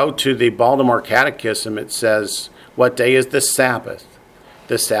 if you go to the Baltimore Catechism, it says, what day is the Sabbath?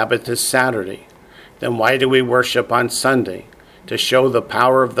 The Sabbath is Saturday. Then why do we worship on Sunday? To show the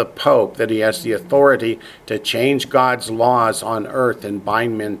power of the Pope, that he has the authority to change God's laws on earth and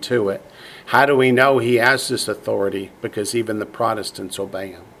bind men to it. How do we know he has this authority? Because even the Protestants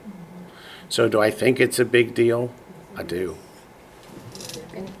obey him. So do I think it's a big deal? I do.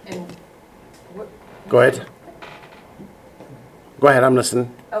 And what, Go ahead. Go ahead, I'm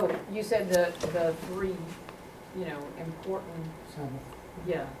listening. oh, you said the three, important,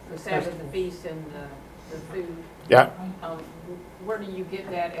 yeah, the Sabbath, the feast, and the food. Yeah. Where do you get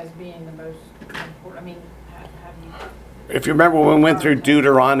that as being the most important? I mean, how do you... If you remember when we went through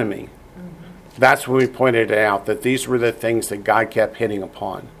Deuteronomy, That's when we pointed out that these were the things that God kept hitting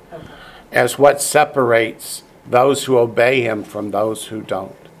upon Okay. as what separates those who obey him from those who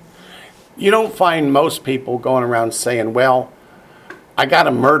don't. You don't find most people going around saying, well, I got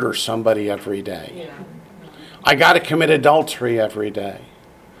to murder somebody every day. Yeah. I got to commit adultery every day.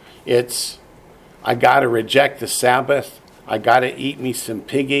 It's, I got to reject the Sabbath. I got to eat me some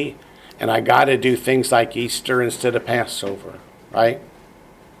piggy. And I got to do things like Easter instead of Passover. Right?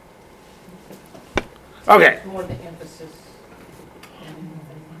 Okay. It's more the emphasis.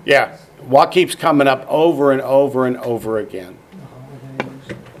 Yeah. What keeps coming up over and over and over again? The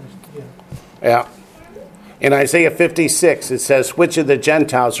holidays, yeah. Yeah. In Isaiah 56, it says, which of the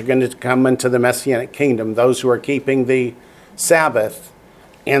Gentiles are going to come into the Messianic kingdom? Those who are keeping the Sabbath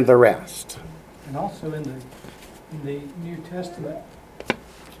and the rest. And also in the New Testament,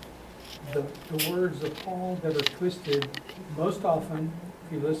 the words of Paul that are twisted, most often,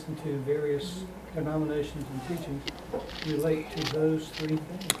 if you listen to various denominations and teachings, relate to those three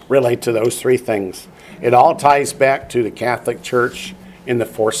things. Relate to those three things. It all ties back to the Catholic Church in the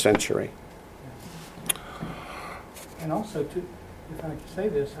 4th century. And also, to, if I can say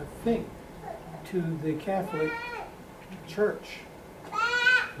this, I think to the Catholic Church,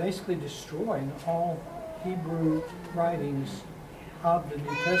 basically destroying all Hebrew writings of the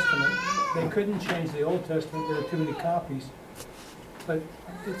New Testament. They couldn't change the Old Testament, there are too many copies. But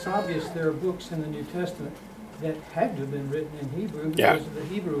it's obvious there are books in the New Testament that had to have been written in Hebrew because of the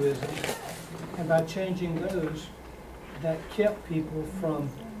Hebrewism. And by changing those, that kept people from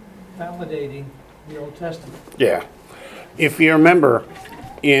validating the Old Testament. Yeah. If you remember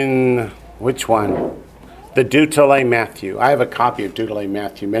in, which one? The Deutele Matthew. I have a copy of Deutele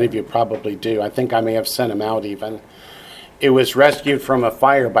Matthew. Many of you probably do. I think I may have sent them out even. It was rescued from a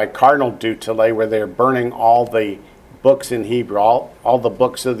fire by Cardinal Deutele where they're burning all the books in Hebrew, all the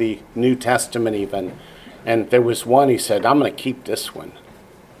books of the New Testament even. And there was one, he said, I'm going to keep this one.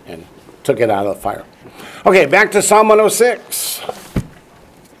 And took it out of the fire. Okay, back to Psalm 106.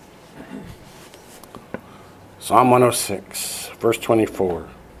 Psalm 106, verse 24.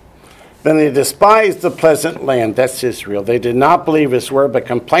 Then they despised the pleasant land, that's Israel. They did not believe his word, but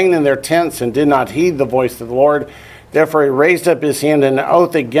complained in their tents and did not heed the voice of the Lord. Therefore he raised up his hand in an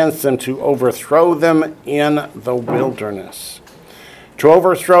oath against them to overthrow them in the wilderness, to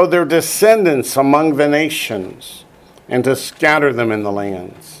overthrow their descendants among the nations, and to scatter them in the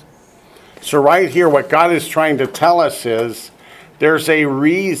lands. So right here, what God is trying to tell us is there's a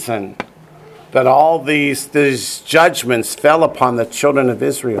reason that all these judgments fell upon the children of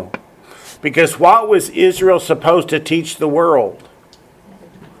Israel. Because what was Israel supposed to teach the world?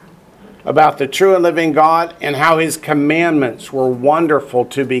 About the true and living God and how his commandments were wonderful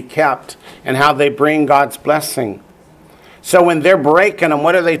to be kept and how they bring God's blessing. So when they're breaking them,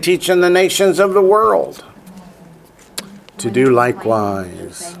 what are they teaching the nations of the world? To do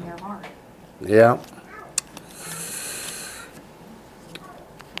likewise. Yeah.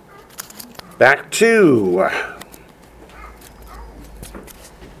 Back to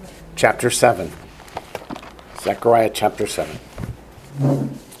chapter 7. Zechariah chapter 7.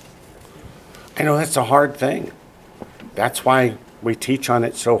 I know that's a hard thing. That's why we teach on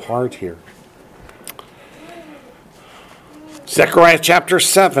it so hard here. Zechariah chapter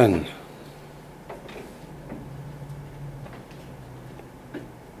 7.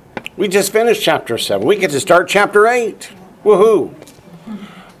 We just finished chapter 7. We get to start chapter 8. Woohoo!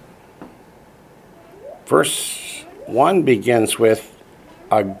 Verse 1 begins with,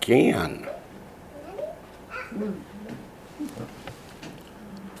 again.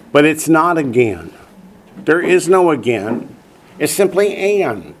 But it's not again. There is no again. It's simply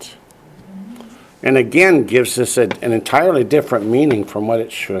and. And again gives us an entirely different meaning from what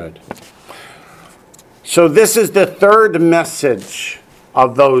it should. So this is the third message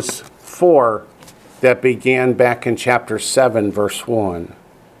of those 4 that began back in chapter 7, verse 1.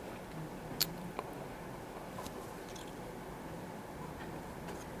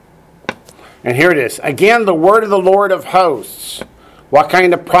 And here it is. Again, the word of the Lord of hosts. What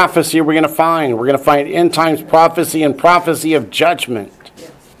kind of prophecy are we going to find? We're going to find end times prophecy and prophecy of judgment.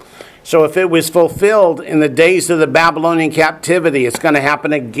 So if it was fulfilled in the days of the Babylonian captivity, it's going to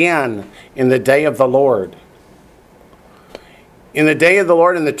happen again in the day of the Lord. In the day of the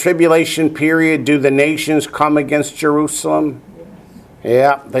Lord, in the tribulation period, do the nations come against Jerusalem?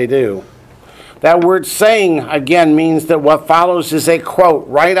 Yeah, they do. That word saying, again, means that what follows is a quote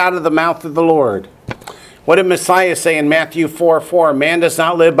right out of the mouth of the Lord. What did Messiah say in Matthew 4:4? Man does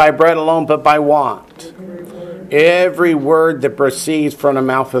not live by bread alone, but by what? Every word that proceeds from the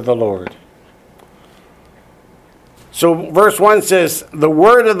mouth of the Lord. So verse 1 says, the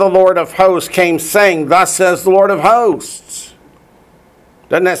word of the Lord of hosts came saying, thus says the Lord of hosts.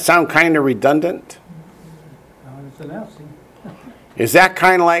 Doesn't that sound kind of redundant? It's announcing. Is that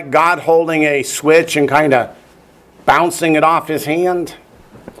kind of like God holding a switch and kind of bouncing it off his hand?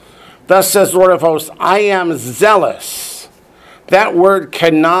 Thus says the Lord of hosts, I am zealous. That word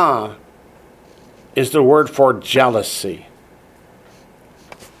kana is the word for jealousy.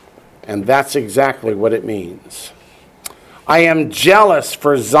 And that's exactly what it means. I am jealous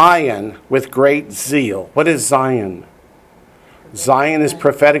for Zion with great zeal. What is Zion? Zion is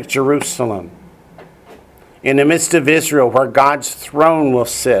prophetic Jerusalem. In the midst of Israel, where God's throne will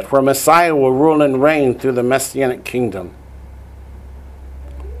sit, where Messiah will rule and reign through the Messianic kingdom.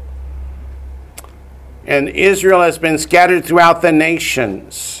 And Israel has been scattered throughout the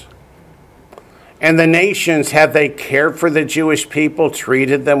nations. And the nations, have they cared for the Jewish people,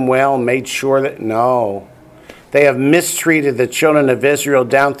 treated them well, made sure that? No. They have mistreated the children of Israel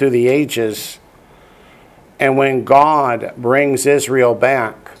down through the ages. And when God brings Israel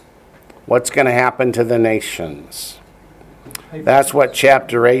back, what's going to happen to the nations? That's what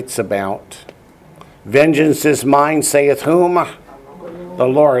chapter 8's about. Vengeance is mine, saith whom? The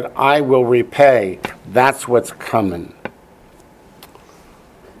Lord. I will repay. That's what's coming.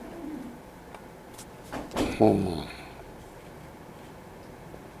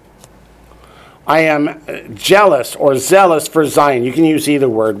 I am jealous or zealous for Zion. You can use either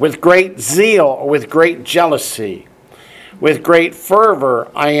word. With great zeal or with great jealousy. With great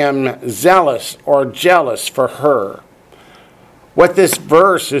fervor, I am zealous or jealous for her. What this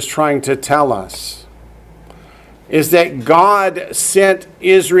verse is trying to tell us is that God sent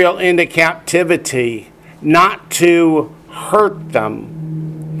Israel into captivity not to hurt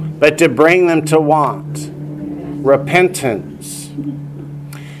them, but to bring them to what? Repentance.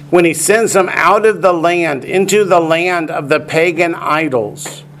 When he sends them out of the land, into the land of the pagan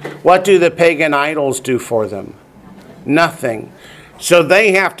idols, what do the pagan idols do for them? Nothing. So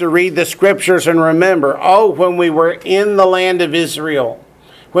they have to read the scriptures and remember, when we were in the land of Israel,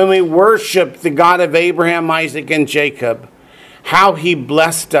 when we worshiped the God of Abraham, Isaac, and Jacob, how he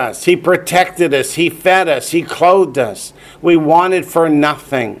blessed us, he protected us, he fed us, he clothed us. We wanted for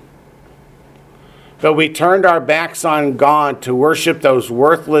nothing. But we turned our backs on God to worship those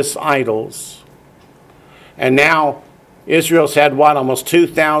worthless idols. And now Israel's had, almost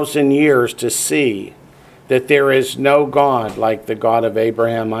 2,000 years to see that there is no God like the God of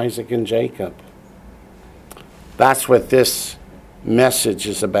Abraham, Isaac, and Jacob. That's what this message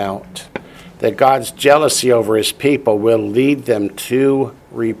is about. That God's jealousy over his people will lead them to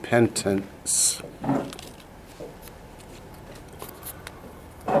repentance.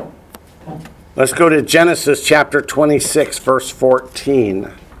 Let's go to Genesis chapter 26, verse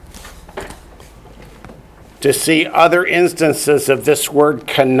 14. To see other instances of this word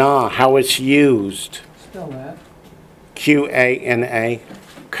kana, how it's used. Spell that. Q-A-N-A,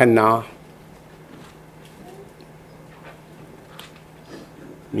 kana.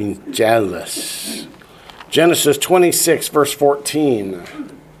 Means jealous. Genesis 26, verse 14.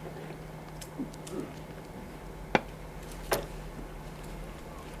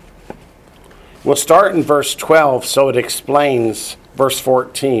 We'll start in verse 12, so it explains verse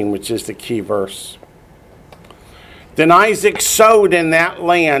 14, which is the key verse. Then Isaac sowed in that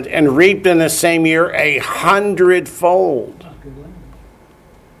land and reaped in the same year 100-fold.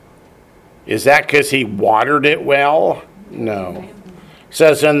 Is that because he watered it well? No. It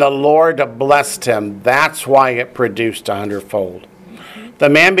says, and the Lord blessed him. That's why it produced 100-fold. The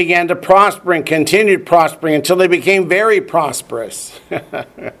man began to prosper and continued prospering until he became very prosperous.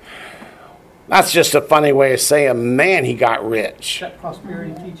 That's just a funny way of saying, man, he got rich. Is that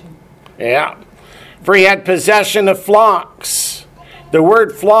prosperity teaching? Yeah. For he had possession of flocks. The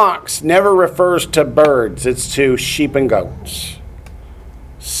word flocks never refers to birds. It's to sheep and goats.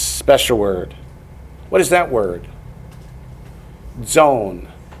 Special word. What is that word? Zone.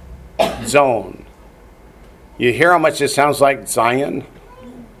 Zone. You hear how much it sounds like Zion?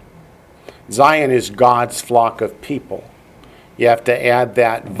 Zion is God's flock of people. You have to add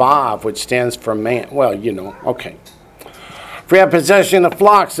that vav, which stands for man. Well, okay. For he had possession of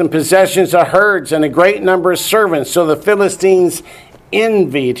flocks and possessions of herds and a great number of servants. So the Philistines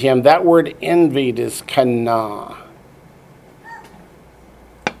envied him. That word envied is kana.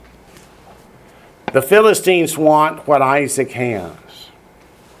 The Philistines want what Isaac has.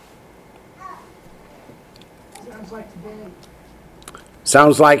 Sounds like today.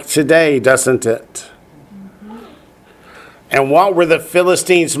 Sounds like today, doesn't it? And what were the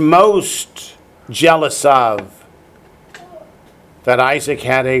Philistines most jealous of? That Isaac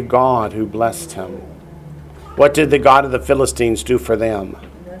had a God who blessed him. What did the God of the Philistines do for them?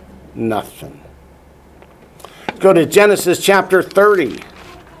 Nothing. Let's go to Genesis chapter 30.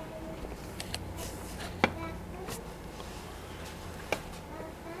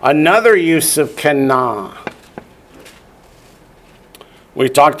 Another use of Kanah. We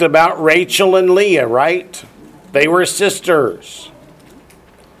talked about Rachel and Leah, right? They were sisters.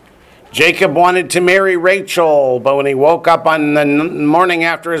 Jacob wanted to marry Rachel, but when he woke up on the morning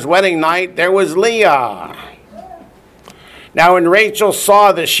after his wedding night, there was Leah. Now when Rachel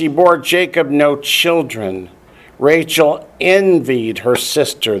saw that she bore Jacob no children, Rachel envied her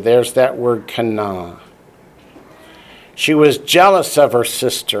sister. There's that word Kanah. She was jealous of her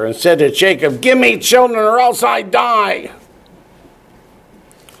sister and said to Jacob, "Give me children or else I die."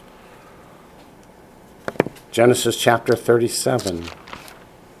 Genesis chapter 37.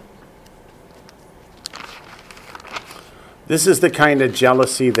 This is the kind of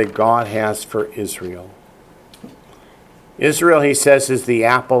jealousy that God has for Israel. Israel, he says, is the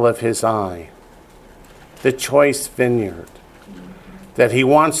apple of his eye, the choice vineyard, that he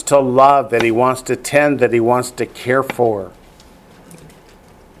wants to love, that he wants to tend, that he wants to care for.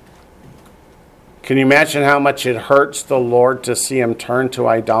 Can you imagine how much it hurts the Lord to see him turn to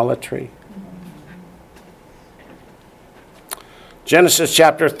idolatry? Genesis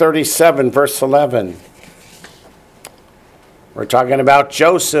chapter 37, verse 11. We're talking about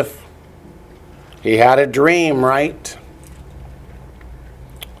Joseph. He had a dream, right?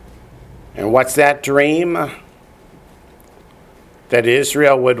 And what's that dream? That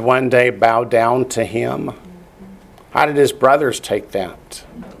Israel would one day bow down to him. How did his brothers take that?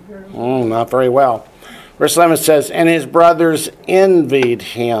 Not very well. Verse 11 says, "And his brothers envied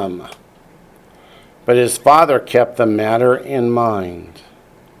him, but his father kept the matter in mind."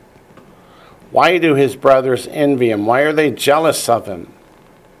 Why do his brothers envy him? Why are they jealous of him?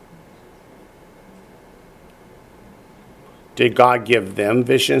 Did God give them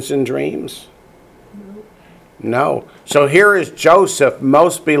visions and dreams? No. So here is Joseph,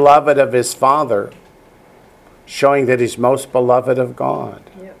 most beloved of his father, showing that he's most beloved of God.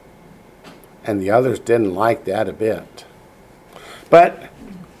 Yep. And the others didn't like that a bit. But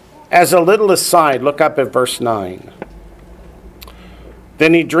as a little aside, look up at verse 9.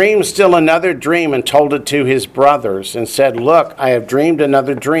 Then he dreamed still another dream and told it to his brothers and said, "Look, I have dreamed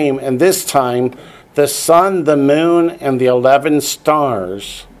another dream, and this time the sun, the moon, and the 11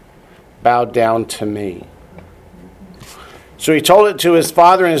 stars bowed down to me." So he told it to his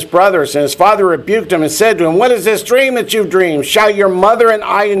father and his brothers, and his father rebuked him and said to him, "What is this dream that you've dreamed? Shall your mother and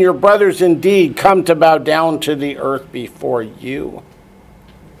I and your brothers indeed come to bow down to the earth before you?"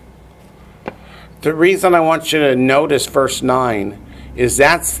 The reason I want you to notice verse 9 is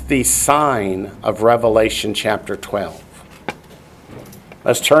that's the sign of Revelation chapter 12.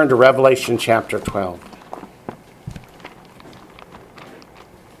 Let's turn to Revelation chapter 12.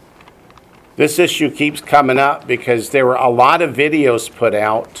 This issue keeps coming up because there were a lot of videos put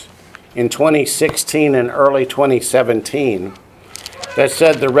out in 2016 and early 2017 that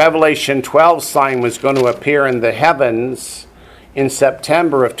said the Revelation 12 sign was going to appear in the heavens in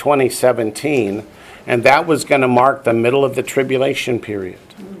September of 2017, and that was going to mark the middle of the tribulation period.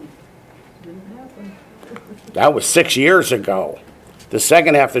 That was 6 years ago. The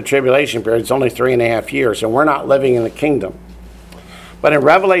second half of the tribulation period is only 3.5 years, and we're not living in the kingdom. But in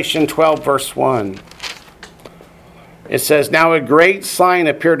Revelation 12, verse 1, it says, "Now a great sign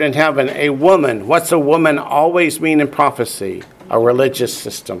appeared in heaven, a woman." What's a woman always mean in prophecy? A religious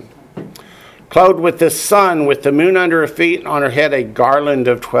system. "Clothed with the sun, with the moon under her feet, and on her head a garland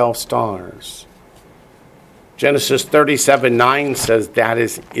of 12 stars." Genesis 37:9 says that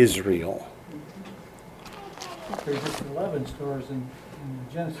is Israel. There's just 11 stars in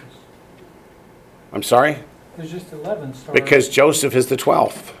Genesis. I'm sorry? There's just 11 stars. Because Joseph is the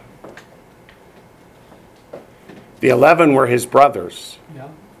 12th. The 11 were his brothers. Yeah.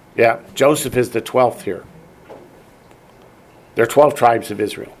 Yeah, Joseph is the 12th here. There are 12 tribes of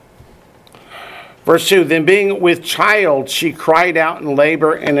Israel. Verse 2, "Then being with child, she cried out in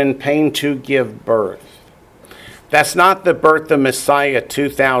labor and in pain to give birth." That's not the birth of Messiah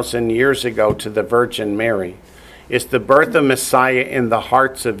 2,000 years ago to the Virgin Mary. It's the birth of Messiah in the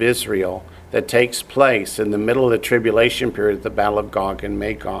hearts of Israel that takes place in the middle of the tribulation period, the Battle of Gog and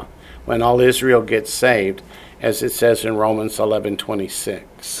Magog, when all Israel gets saved, as it says in Romans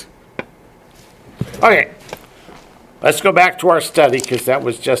 11:26. Okay, let's go back to our study, because that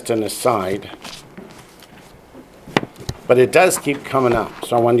was just an aside. But it does keep coming up,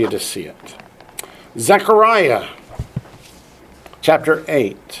 so I want you to see it. Zechariah chapter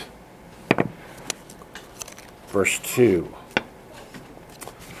 8, verse 2.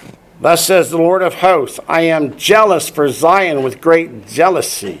 Thus says the Lord of hosts, I am jealous for Zion with great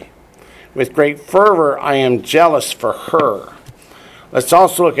jealousy. With great fervor I am jealous for her. Let's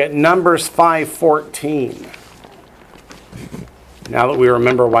also look at Numbers 5:14. Now that we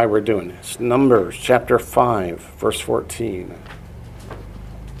remember why we're doing this. Numbers chapter 5, verse 14.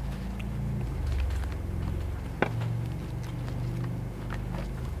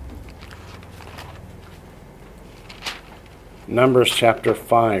 Numbers chapter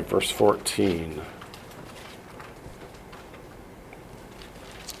 5, verse 14.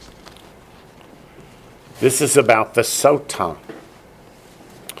 This is about the sota,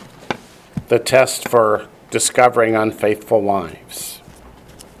 the test for discovering unfaithful wives.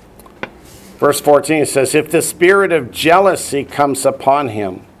 Verse 14 says, if the spirit of jealousy comes upon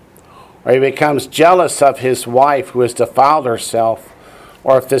him, or he becomes jealous of his wife who has defiled herself,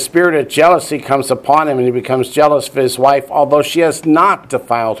 or if the spirit of jealousy comes upon him and he becomes jealous of his wife, although she has not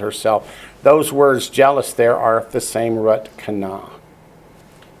defiled herself. Those words jealous there are the same root, kana.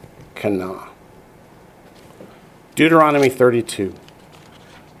 Kana. Deuteronomy 32.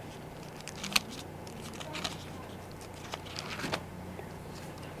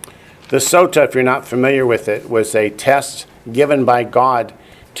 The sota, if you're not familiar with it, was a test given by God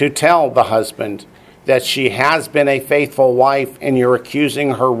to tell the husband that she has been a faithful wife and you're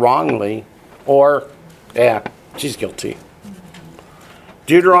accusing her wrongly, or, she's guilty.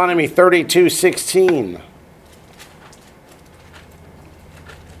 Deuteronomy 32:16.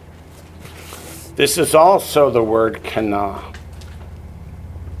 This is also the word kana.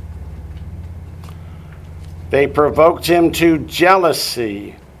 They provoked him to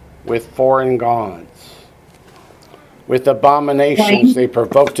jealousy with foreign gods. With abominations, they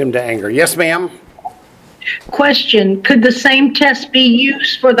provoked him to anger. Yes, ma'am? Question, could the same test be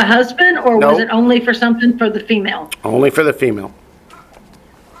used for the husband, or was Nope. it only for something for the female? Only for the female.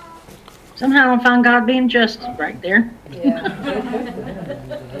 Somehow I find God being just right there. Yeah.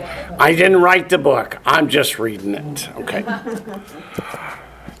 I didn't write the book. I'm just reading it. Okay.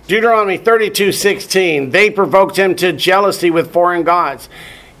 Deuteronomy 32:16. They provoked him to jealousy with foreign gods.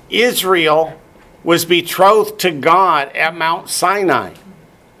 Israel was betrothed to God at Mount Sinai.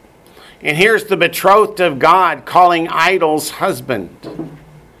 And here's the betrothed of God calling idols husband.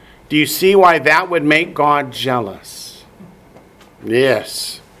 Do you see why that would make God jealous?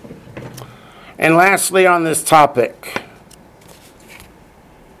 Yes. And lastly on this topic,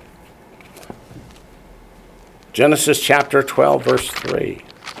 Genesis chapter 12, verse 3.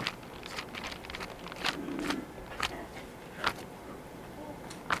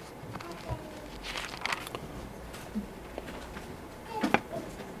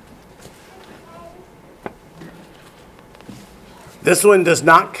 This one does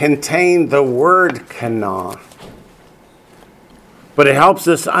not contain the word kana, but it helps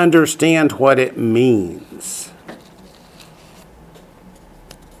us understand what it means.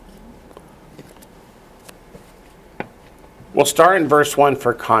 We'll start in verse 1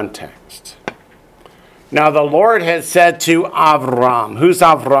 for context. Now the Lord had said to Avram, who's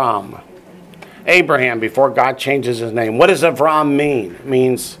Avram? Abraham, before God changes his name. What does Avram mean? It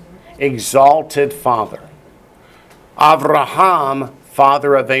means exalted father. Avraham,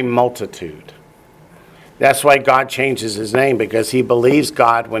 father of a multitude. That's why God changes his name, because he believes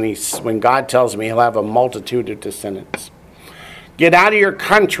God when God tells him he'll have a multitude of descendants. Get out of your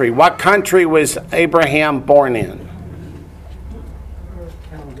country. What country was Abraham born in?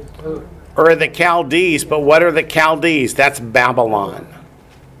 Ur of the Chaldees, but what are the Chaldees? That's Babylon.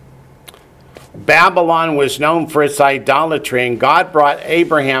 Babylon was known for its idolatry, and God brought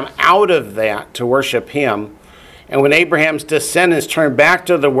Abraham out of that to worship him. And when Abraham's descendants turned back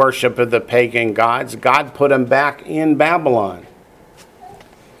to the worship of the pagan gods, God put them back in Babylon.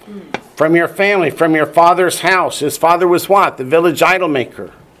 From your family, from your father's house. His father was what? The village idol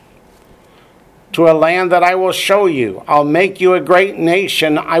maker. To a land that I will show you. I'll make you a great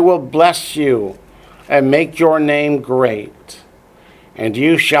nation. I will bless you and make your name great. And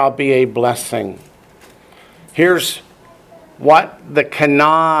you shall be a blessing. Here's what the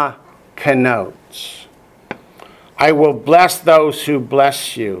kana connotes. I will bless those who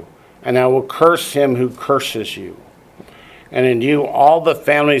bless you, and I will curse him who curses you. And in you all the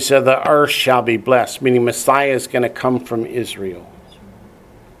families of the earth shall be blessed, meaning Messiah is going to come from Israel.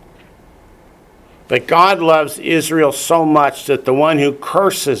 But God loves Israel so much that the one who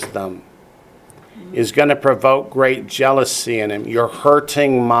curses them is going to provoke great jealousy in him. You're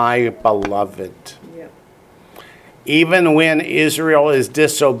hurting my beloved. Yep. Even when Israel is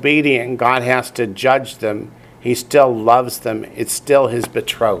disobedient, God has to judge them. He still loves them. It's still his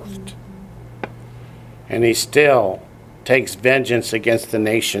betrothed. And he still takes vengeance against the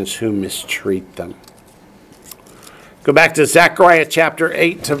nations who mistreat them. Go back to Zechariah chapter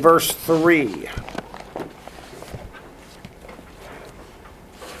 8 to verse 3.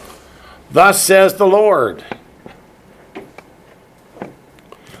 Thus says the Lord,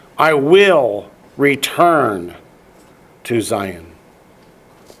 I will return to Zion.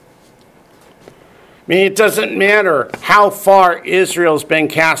 I mean, it doesn't matter how far Israel's been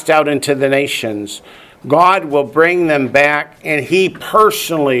cast out into the nations. God will bring them back, and he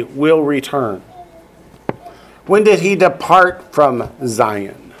personally will return. When did he depart from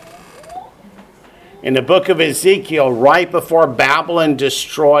Zion? In the book of Ezekiel, right before Babylon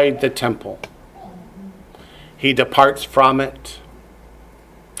destroyed the temple. He departs from it,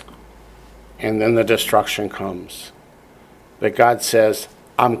 and then the destruction comes. But God says,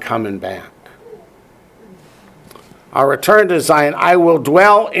 I'm coming back. I'll return to Zion. I will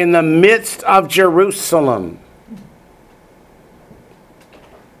dwell in the midst of Jerusalem.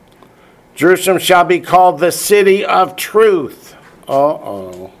 Jerusalem shall be called the city of truth.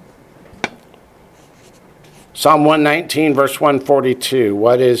 Uh-oh. Psalm 119, verse 142.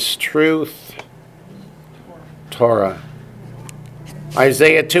 What is truth? Torah.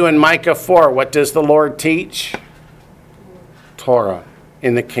 Isaiah 2 and Micah 4. What does the Lord teach? Torah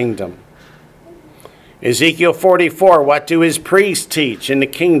in the kingdom. Ezekiel 44, what do his priests teach in the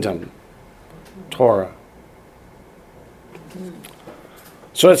kingdom? Torah.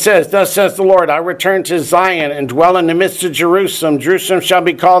 So it says, thus says the Lord, I return to Zion and dwell in the midst of Jerusalem. Jerusalem shall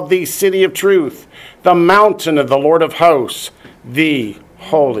be called the city of truth, the mountain of the Lord of hosts, the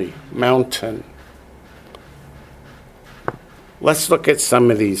holy mountain. Let's look at some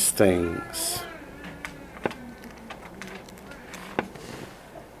of these things.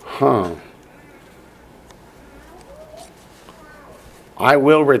 I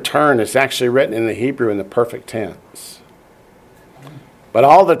will return is actually written in the Hebrew in the perfect tense. But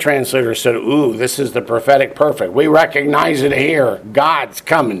all the translators said, ooh, this is the prophetic perfect. We recognize it here. God's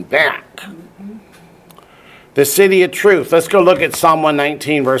coming back. The city of truth. Let's go look at Psalm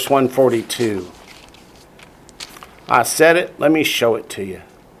 119, verse 142. I said it. Let me show it to you.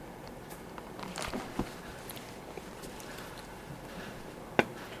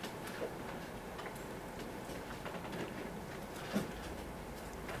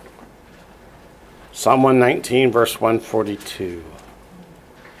 Psalm 119, verse 142.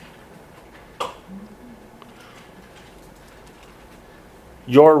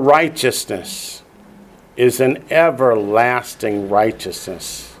 Your righteousness is an everlasting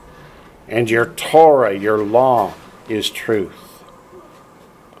righteousness, and your Torah, your law, is truth.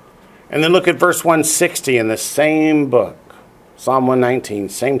 And then look at verse 160 in the same book, Psalm 119,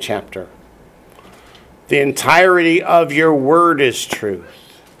 same chapter. The entirety of your word is truth,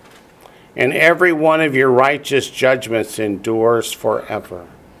 and every one of your righteous judgments endures forever.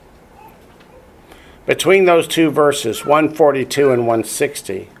 Between those two verses, 142 and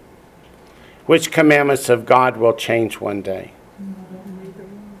 160, which commandments of God will change one day?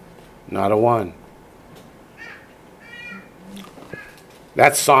 Not a one.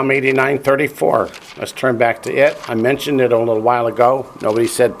 That's Psalm 89:34. Let's turn back to it. I mentioned it a little while ago. Nobody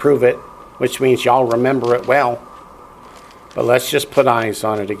said prove it, which means y'all remember it well. But let's just put eyes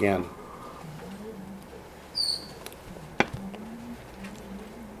on it again.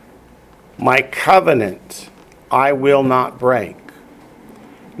 My covenant I will not break,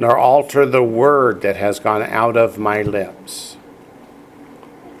 nor alter the word that has gone out of my lips.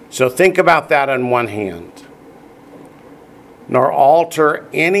 So think about that on one hand. Nor alter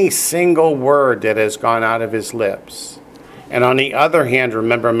any single word that has gone out of his lips. And on the other hand,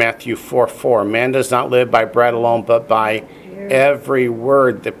 remember Matthew 4:4. Man does not live by bread alone, but by every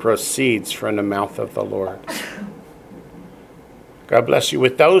word that proceeds from the mouth of the Lord. God bless you.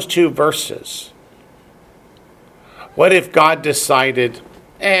 With those two verses, what if God decided,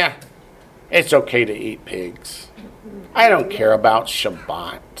 it's okay to eat pigs. I don't care about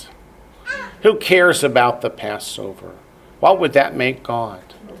Shabbat. Who cares about the Passover? What would that make God?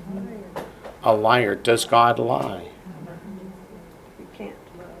 A liar. Does God lie?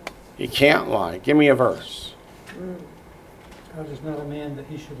 He can't lie. Give me a verse. God is not a man that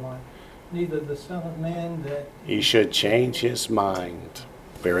he should lie, neither the Son of Man that He should change his mind.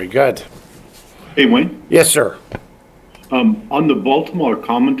 Very good. Hey, Wayne. Yes, sir. On the Baltimore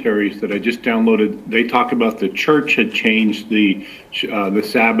commentaries that I just downloaded, they talk about the church had changed the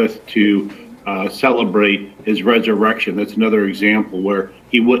Sabbath to celebrate his resurrection. That's another example where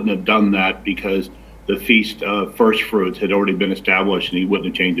he wouldn't have done that because the feast of first fruits had already been established and he wouldn't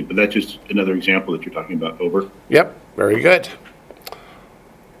have changed it. But that's just another example that you're talking about. Over. Yep, very good.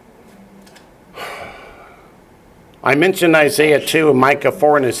 I mentioned Isaiah 2 and Micah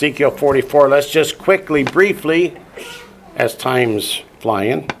 4 and Ezekiel 44. Let's just quickly, briefly, as time's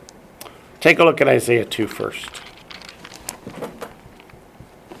flying, take a look at Isaiah 2 first.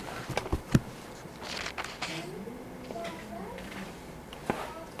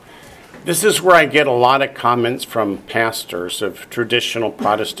 This is where I get a lot of comments from pastors of traditional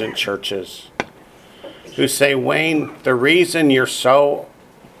Protestant churches who say, Wayne, the reason you're so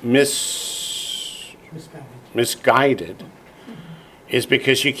misguided is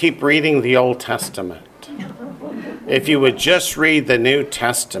because you keep reading the Old Testament. If you would just read the New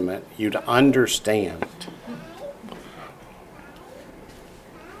Testament, you'd understand.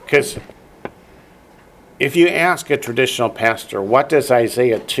 Because if you ask a traditional pastor, what does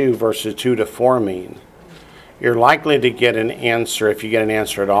Isaiah 2 verses 2 to 4 mean? You're likely to get an answer, if you get an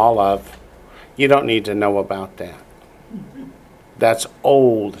answer at all, of, you don't need to know about that. That's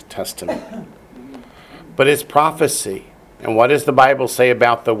Old Testament. But it's prophecy. And what does the Bible say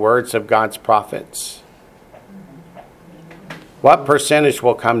about the words of God's prophets? What percentage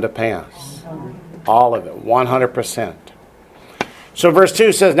will come to pass? All of it, 100%. So verse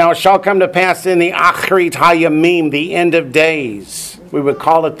 2 says, now it shall come to pass in the Acharit HaYamim, the end of days. We would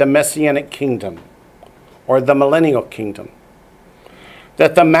call it the Messianic kingdom or the millennial kingdom.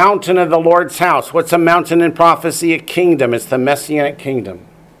 That the mountain of the Lord's house, what's a mountain in prophecy? A kingdom. It's the Messianic kingdom.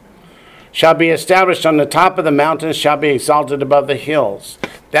 Shall be established on the top of the mountains, shall be exalted above the hills.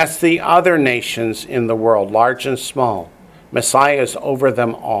 That's the other nations in the world, large and small. Messiah is over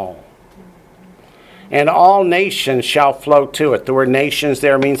them all. And all nations shall flow to it. The word nations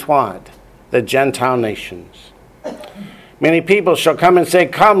there means what? The Gentile nations. Many people shall come and say,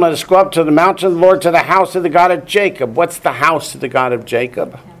 come, let us go up to the mountain of the Lord, to the house of the God of Jacob. What's the house of the God of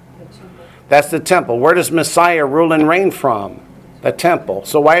Jacob? That's the temple. Where does Messiah rule and reign from? The temple.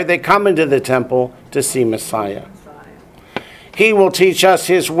 So why are they coming to the temple? To see Messiah. He will teach us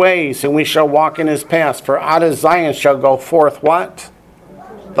his ways, and we shall walk in his paths. For out of Zion shall go forth what?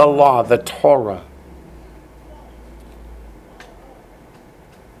 The law, the Torah.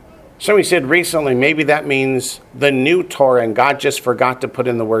 Somebody said recently, maybe that means the new Torah, and God just forgot to put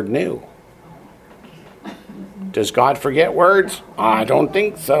in the word new. Does God forget words? I don't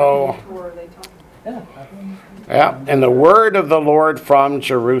think so. Yeah, and the word of the Lord from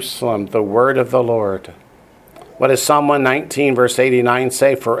Jerusalem, the word of the Lord. What does Psalm 119 verse 89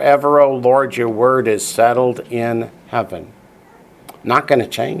 say? Forever, O Lord, your word is settled in heaven. Not going to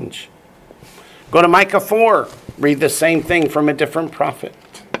change. Go to Micah 4. Read the same thing from a different prophet.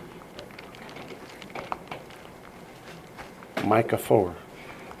 Micah 4.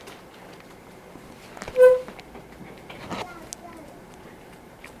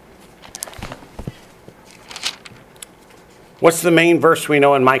 What's the main verse we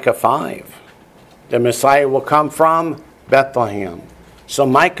know in Micah 5? The Messiah will come from Bethlehem. So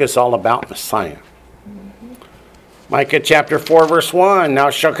Micah's all about Messiah. Micah chapter 4 verse 1. Now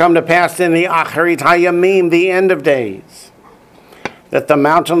it shall come to pass in the Acharit HaYamim, the end of days, that the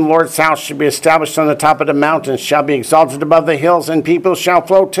mountain of the Lord's house should be established on the top of the mountains, shall be exalted above the hills, and people shall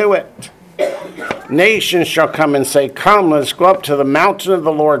flow to it. Nations shall come and say, come, let us go up to the mountain of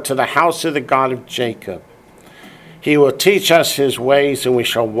the Lord, to the house of the God of Jacob. He will teach us his ways, and we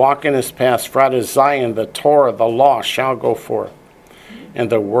shall walk in his paths. For out of Zion the Torah, the law, shall go forth, and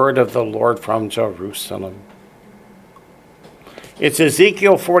the word of the Lord from Jerusalem. It's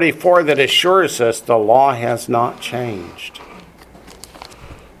Ezekiel 44 that assures us the law has not changed.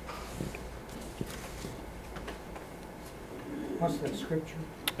 What's that scripture?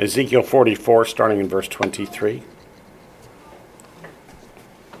 Ezekiel 44, starting in verse 23.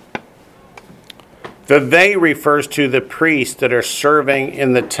 The they refers to the priests that are serving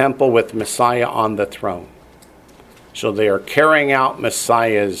in the temple with Messiah on the throne. So they are carrying out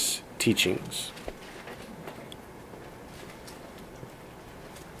Messiah's teachings.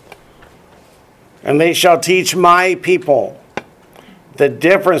 And they shall teach my people the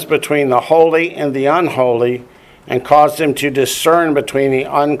difference between the holy and the unholy, and cause them to discern between the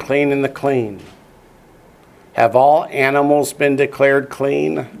unclean and the clean. Have all animals been declared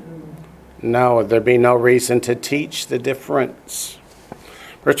clean? No, there be no reason to teach the difference.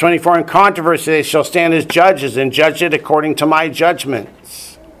 Verse 24, in controversy they shall stand as judges, and judge it according to my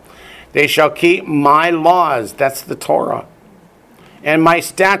judgments. They shall keep my laws, that's the Torah, and my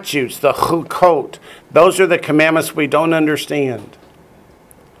statutes, the chukot. Those are the commandments we don't understand.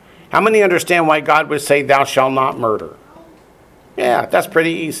 How many understand why God would say, thou shalt not murder? Yeah, that's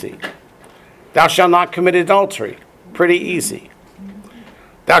pretty easy. Thou shalt not commit adultery. Pretty easy.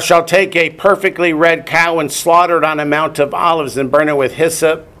 Thou shalt take a perfectly red cow and slaughter it on a mount of olives and burn it with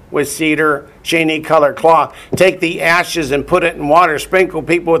hyssop. with cedar, shiny colored cloth. Take the ashes and put it in water. Sprinkle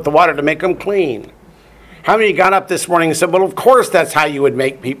people with the water to make them clean. How many got up this morning and said, well, of course that's how you would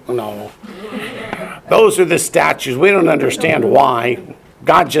make people? No. Those are the statutes. We don't understand why.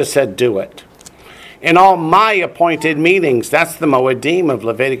 God just said do it. In all my appointed meetings, that's the Moedim of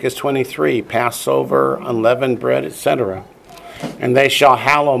Leviticus 23, Passover, unleavened bread, etc. And they shall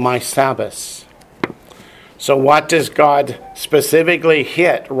hallow my Sabbaths. So what does God specifically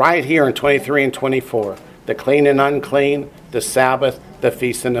hit right here in 23 and 24? The clean and unclean, the Sabbath, the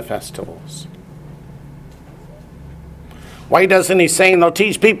feasts and the festivals. Why doesn't he say they'll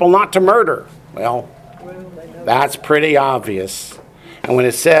teach people not to murder? Well, that's pretty obvious. And when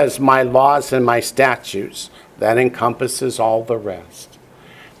it says my laws and my statutes, that encompasses all the rest.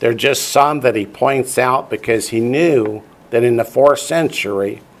 There are just some that he points out because he knew that in the 4th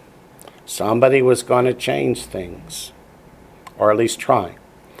century, somebody was going to change things, or at least try.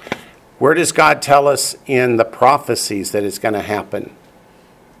 Where does God tell us in the prophecies that it's going to happen?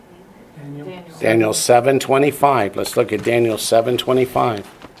 Daniel 7:25. Let's look at Daniel 7:25.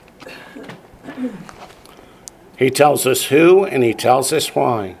 He tells us who and he tells us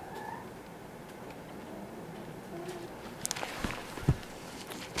why.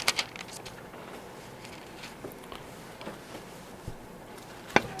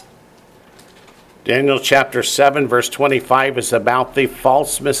 Daniel chapter 7 verse 25 is about the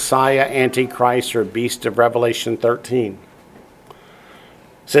false Messiah, Antichrist, or beast of Revelation 13.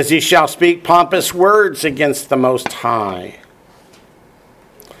 It says, he shall speak pompous words against the Most High,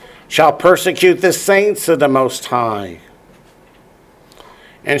 shall persecute the saints of the Most High,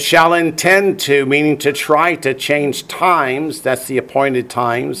 and shall intend to, meaning to try to change times, that's the appointed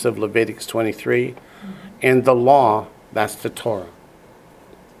times of Leviticus 23, and the law, that's the Torah.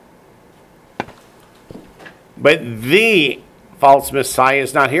 But the false Messiah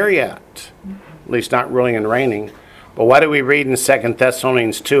is not here yet, at least not ruling and reigning. But what do we read in 2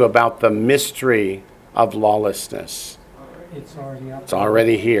 Thessalonians 2 about the mystery of lawlessness? It's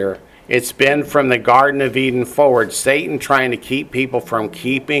already here. It's been from the Garden of Eden forward, Satan trying to keep people from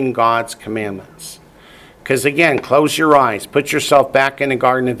keeping God's commandments. Because again, close your eyes, put yourself back in the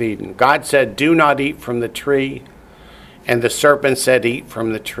Garden of Eden. God said, do not eat from the tree. And the serpent said, eat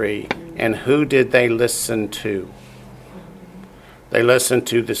from the tree. And who did they listen to? They listened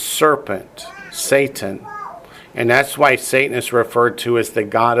to the serpent, Satan. And that's why Satan is referred to as the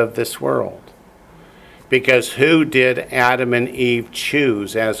god of this world. Because who did Adam and Eve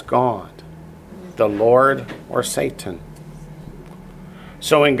choose as God? The Lord or Satan?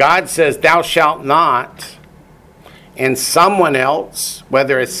 So when God says, thou shalt not, and someone else,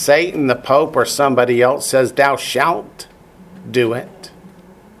 whether it's Satan, the Pope, or somebody else, says, thou shalt do it,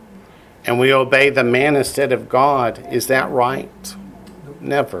 and we obey the man instead of God, is that right?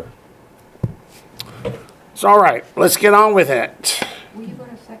 Never. It's all right. Let's get on with it. Will you go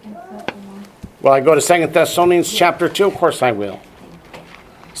to 2 Thessalonians? Will I go to 2 Thessalonians chapter 2? Of course I will.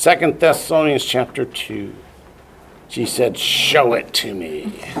 2 Thessalonians chapter 2. She said, show it to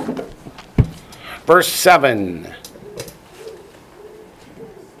me. Verse 7.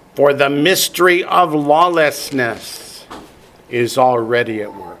 For the mystery of lawlessness is already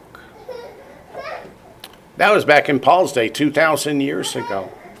at work. That was back in Paul's day, 2,000 years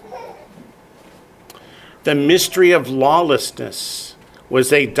ago. The mystery of lawlessness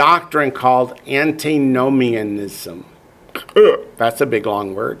was a doctrine called antinomianism. That's a big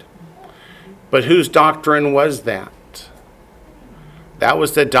long word. But whose doctrine was that? That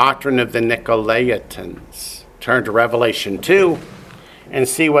was the doctrine of the Nicolaitans. Turn to Revelation 2 and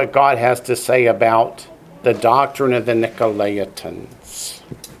see what God has to say about the doctrine of the Nicolaitans.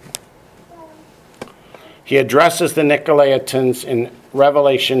 He addresses the Nicolaitans in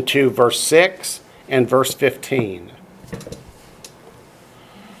Revelation 2, verse 6 and verse 15.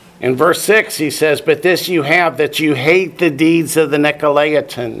 In verse 6, he says, but this you have, that you hate the deeds of the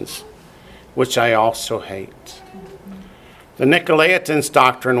Nicolaitans, which I also hate. The Nicolaitans'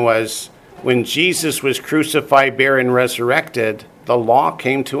 doctrine was, when Jesus was crucified, buried, and resurrected, the law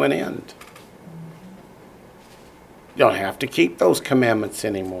came to an end. You don't have to keep those commandments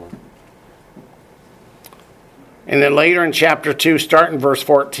anymore. And then later in chapter 2, starting verse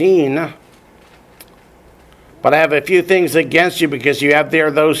 14, but I have a few things against you, because you have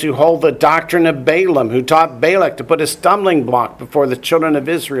there those who hold the doctrine of Balaam, who taught Balak to put a stumbling block before the children of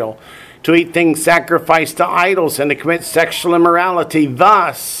Israel, to eat things sacrificed to idols, and to commit sexual immorality.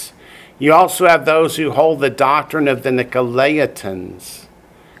 Thus, you also have those who hold the doctrine of the Nicolaitans,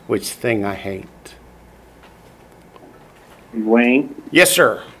 which thing I hate. Wayne? Yes,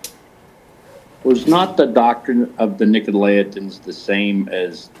 sir. Was not the doctrine of the Nicolaitans the same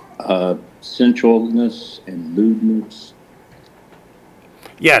as sensualness and lewdness?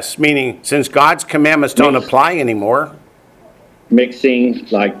 Yes, meaning since God's commandments don't apply anymore. Mixing,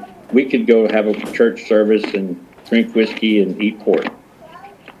 like we could go have a church service and drink whiskey and eat pork.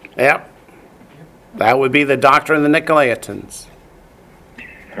 Yep. That would be the doctrine of the Nicolaitans.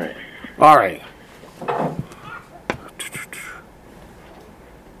 All right.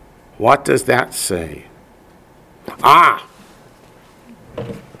 What does that say?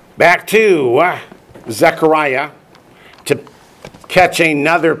 Back to Zechariah to catch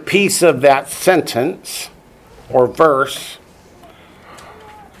another piece of that sentence or verse.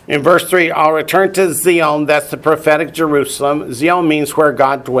 In verse 3, I'll return to Zion, that's the prophetic Jerusalem. Zion means where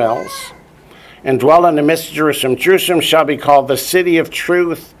God dwells. And dwell in the midst of Jerusalem. Jerusalem shall be called the city of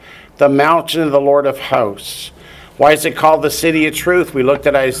truth, the mountain of the Lord of hosts. Why is it called the city of truth? We looked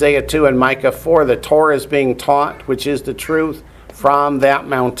at Isaiah 2 and Micah 4. The Torah is being taught, which is the truth, from that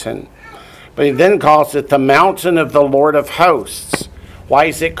mountain. But he then calls it the mountain of the Lord of hosts. Why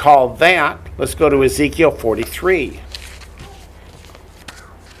is it called that? Let's go to Ezekiel 43.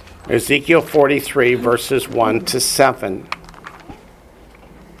 Ezekiel 43, verses 1 to 7.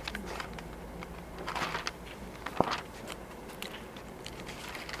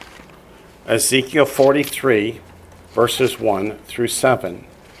 Ezekiel 43, verses 1 through 7.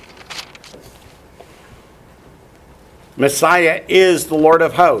 Messiah is the Lord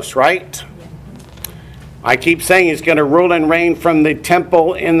of hosts, right? I keep saying he's going to rule and reign from the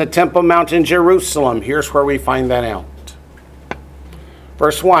temple in the Temple Mount in Jerusalem. Here's where we find that out.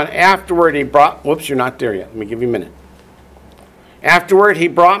 Verse 1, afterward he brought... Whoops, you're not there yet. Let me give you a minute. Afterward he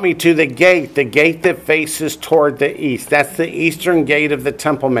brought me to the gate that faces toward the east. That's the eastern gate of the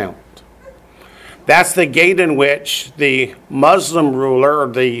Temple Mount. That's the gate in which the Muslim ruler,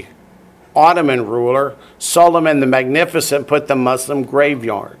 or the Ottoman ruler, Solomon the Magnificent, put the Muslim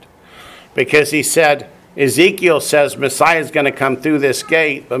graveyard. Because he said, Ezekiel says Messiah is going to come through this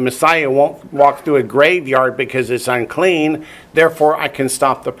gate, but Messiah won't walk through a graveyard because it's unclean. Therefore, I can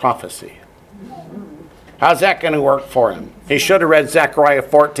stop the prophecy. How's that going to work for him? He should have read Zechariah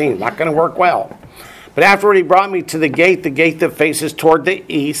 14. Not going to work well. But afterward, he brought me to the gate that faces toward the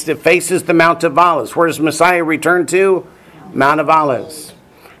east. It faces the Mount of Olives. Where does Messiah return to? Mount of Olives.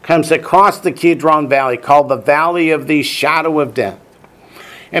 Comes across the Kidron Valley, called the Valley of the Shadow of Death.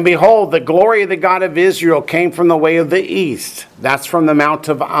 And behold, the glory of the God of Israel came from the way of the east. That's from the Mount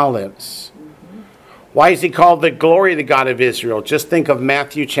of Olives. Why is he called the glory of the God of Israel? Just think of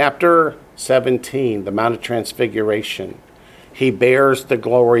Matthew chapter 17, the Mount of Transfiguration. He bears the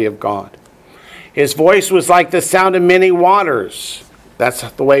glory of God. His voice was like the sound of many waters. That's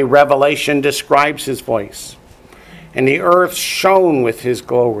the way Revelation describes his voice. And the earth shone with his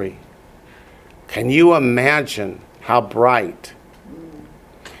glory. Can you imagine how bright?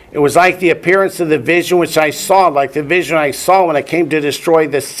 It was like the appearance of the vision which I saw, like the vision I saw when I came to destroy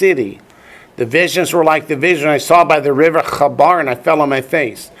the city. The visions were like the vision I saw by the river Chabar, and I fell on my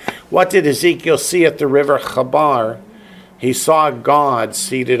face. What did Ezekiel see at the river Chabar? He saw God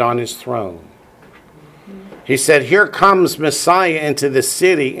seated on his throne. He said, here comes Messiah into the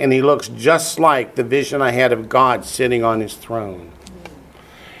city, and he looks just like the vision I had of God sitting on his throne.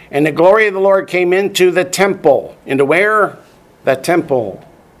 And the glory of the Lord came into the temple. Into where? The temple.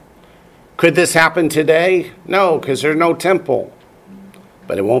 Could this happen today? No, because there's no temple.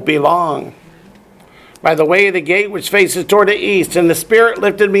 But it won't be long. By the way of the gate which faces toward the east, and the Spirit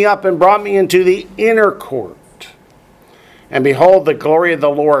lifted me up and brought me into the inner court. And behold, the glory of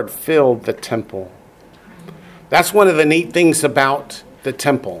the Lord filled the temple. That's one of the neat things about the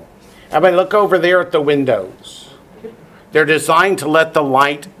temple. Everybody look over there at the windows. They're designed to let the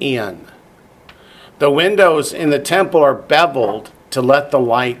light in. The windows in the temple are beveled to let the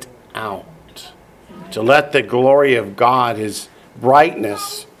light out. To let the glory of God, his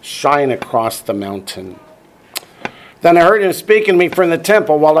brightness, shine across the mountain. Then I heard him speaking to me from the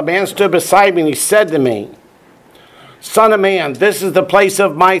temple, while a man stood beside me, and he said to me, Son of man, this is the place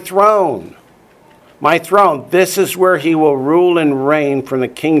of my throne. My throne, this is where he will rule and reign from the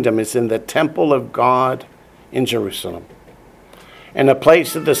kingdom, is in the temple of God in Jerusalem. And the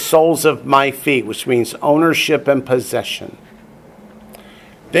place of the soles of my feet, which means ownership and possession.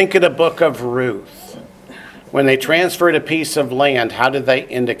 Think of the book of Ruth. When they transferred a piece of land, how did they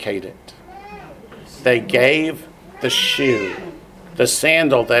indicate it? They gave the shoe, the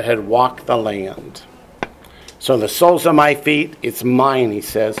sandal that had walked the land. So the soles of my feet, it's mine, he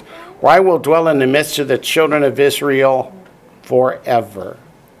says, where I will dwell in the midst of the children of Israel forever.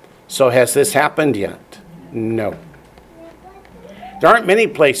 So has this happened yet? No. There aren't many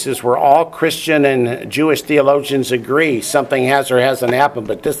places where all Christian and Jewish theologians agree something has or hasn't happened,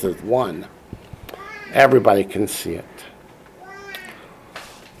 but this is one. Everybody can see it.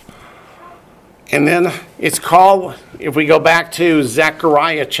 And then it's called, if we go back to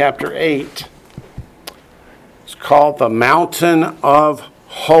Zechariah chapter 8, it's called the Mountain of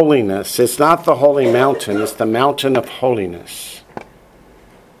Holiness. It's not the Holy Mountain, it's the Mountain of Holiness.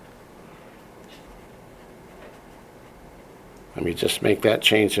 Let me just make that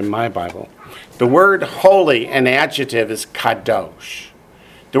change in my Bible. The word holy, an adjective, is kadosh.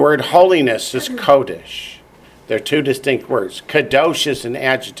 The word holiness is kodesh. They're two distinct words. Kadosh is an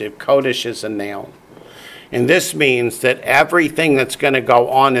adjective, kodesh is a noun. And this means that everything that's going to go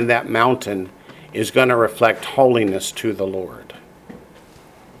on in that mountain is going to reflect holiness to the Lord.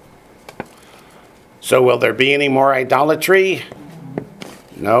 So will there be any more idolatry?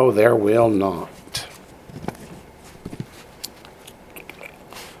 No, there will not.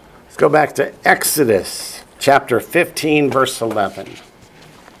 Let's go back to Exodus chapter 15, verse 11.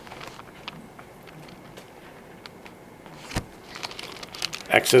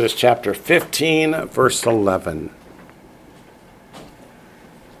 Exodus chapter 15, verse 11.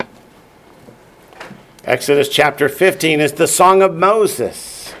 Exodus chapter 15 is the Song of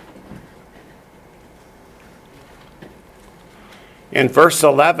Moses. In verse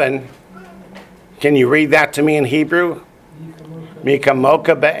 11, can you read that to me in Hebrew? Mika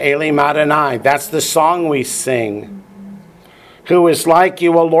moka be'elim Adonai. That's the song we sing. Who is like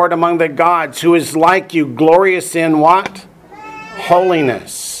you, O Lord, among the gods? Who is like you, glorious in what?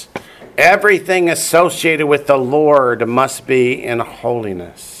 Holiness. Everything associated with the Lord must be in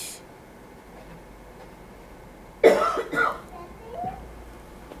holiness.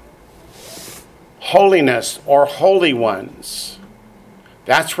 Holiness or holy ones.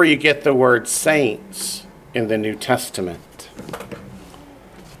 That's where you get the word saints in the New Testament.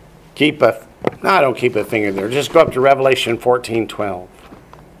 Don't keep a finger there. Just go up to Revelation 14:12.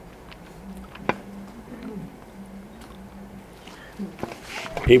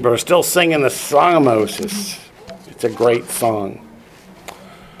 People are still singing the Song of Moses. It's a great song.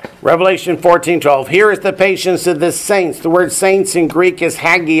 Revelation 14:12. Here is the patience of the saints. The word saints in Greek is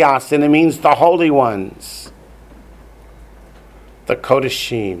hagios, and it means the holy ones. The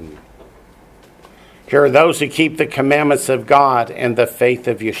Kodashim. Here are those who keep the commandments of God and the faith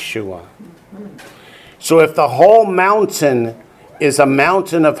of Yeshua. So if the whole mountain is a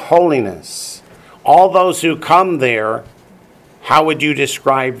mountain of holiness, all those who come there, how would you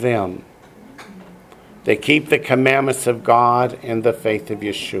describe them? They keep the commandments of God and the faith of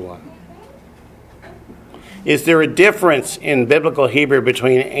Yeshua. Is there a difference in biblical Hebrew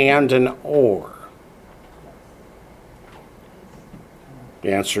between and or?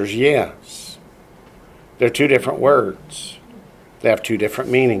 The answer is yes. They're two different words. They have two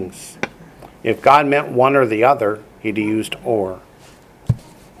different meanings. If God meant one or the other, he'd have used or.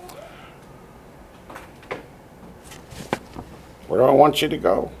 Where do I want you to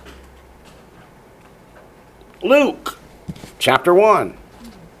go? Luke, chapter 1.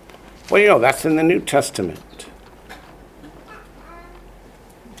 Well, you know, that's in the New Testament.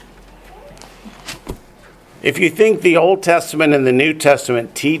 If you think the Old Testament and the New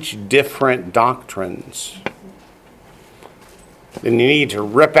Testament teach different doctrines, then you need to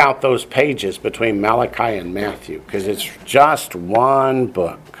rip out those pages between Malachi and Matthew, because it's just one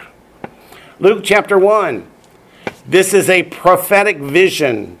book. Luke chapter 1. This is a prophetic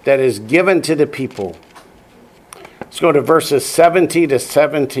vision that is given to the people. Let's go to verses 70 to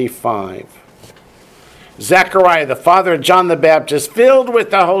 75. Zechariah, the father of John the Baptist, filled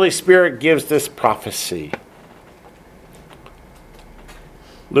with the Holy Spirit, gives this prophecy.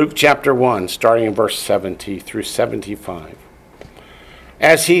 Luke chapter 1, starting in verse 70 through 75.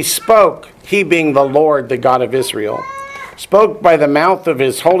 As he spoke, he being the Lord, the God of Israel, spoke by the mouth of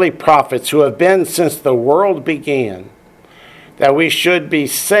his holy prophets who have been since the world began, that we should be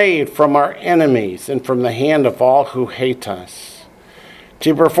saved from our enemies and from the hand of all who hate us,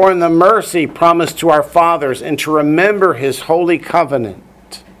 to perform the mercy promised to our fathers and to remember his holy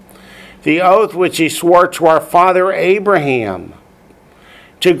covenant, the oath which he swore to our father Abraham,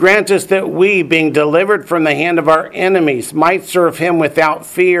 to grant us that we, being delivered from the hand of our enemies, might serve him without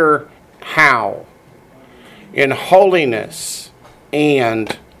fear. How? In holiness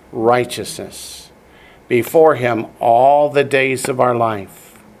and righteousness before him all the days of our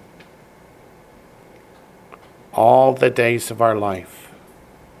life. All the days of our life.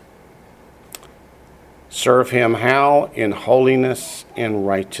 Serve him how? In holiness and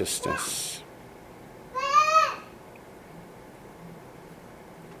righteousness.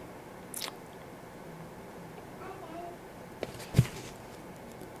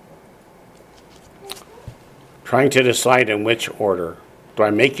 trying to decide in which order. Do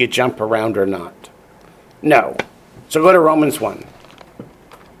I make you jump around or not? No. So go to Romans 1.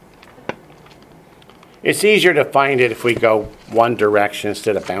 It's easier to find it if we go one direction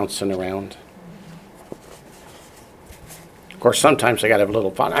instead of bouncing around. Of course, sometimes I got to have a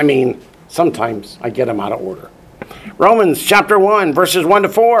little fun. Sometimes I get them out of order. Romans chapter 1, verses 1 to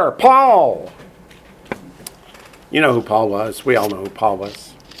 4. Paul. You know who Paul was. We all know who Paul was.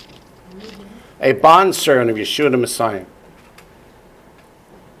 A bondservant of Yeshua the Messiah.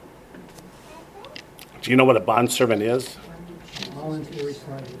 Do you know what a bondservant is? Voluntary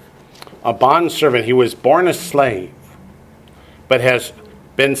slave. A bondservant, he was born a slave, but has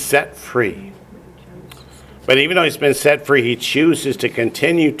been set free. But even though he's been set free, he chooses to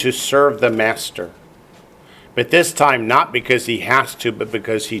continue to serve the master. But this time, not because he has to, but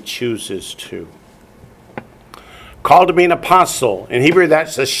because he chooses to. Called to be an apostle. In Hebrew,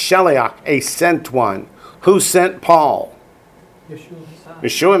 that's a shaliach, a sent one. Who sent Paul?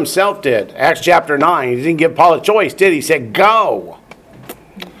 Yeshua himself did. Acts chapter 9. He didn't give Paul a choice, did he? He said, go.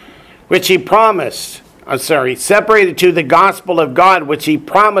 Which he promised. Separated to the gospel of God, which he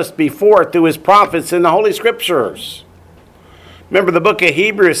promised before through his prophets in the Holy Scriptures. Remember, the book of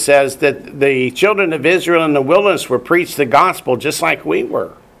Hebrews says that the children of Israel in the wilderness were preached the gospel just like we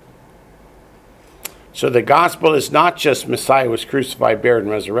were. So the gospel is not just Messiah was crucified, buried,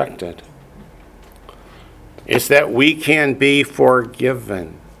 and resurrected. It's that we can be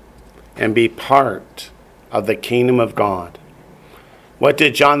forgiven and be part of the kingdom of God. What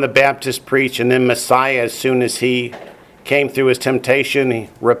did John the Baptist preach? And then Messiah, as soon as he came through his temptation, he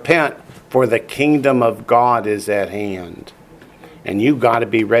repent, for the kingdom of God is at hand. And you got to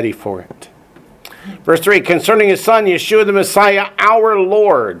be ready for it. Verse 3, concerning his son, Yeshua the Messiah, our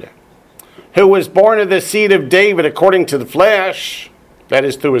Lord, who was born of the seed of David according to the flesh, that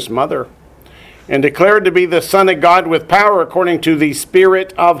is through his mother, and declared to be the Son of God with power according to the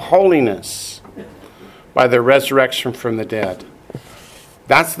Spirit of holiness, by the resurrection from the dead.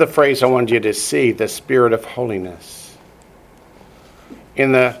 That's the phrase I want you to see, the Spirit of holiness.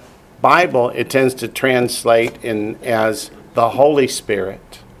 In the Bible, it tends to translate as the Holy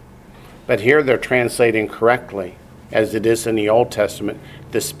Spirit. But here they're translating correctly, as it is in the Old Testament,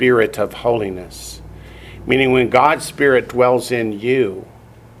 the Spirit of holiness. Meaning when God's Spirit dwells in you,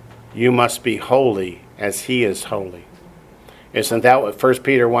 you must be holy as he is holy. Isn't that what 1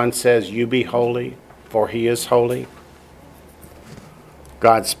 Peter 1 says? You be holy, for he is holy.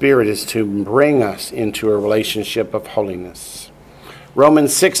 God's Spirit is to bring us into a relationship of holiness.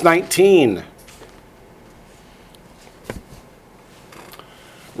 Romans 6:19.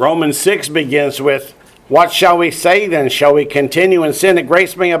 Romans 6 begins with, what shall we say then? Shall we continue in sin that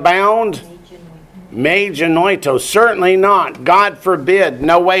grace may abound? Me genoito. Certainly not. God forbid.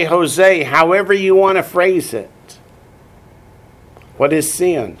 No way, Jose. However you want to phrase it. What is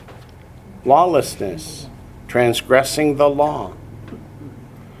sin? Lawlessness. Transgressing the law.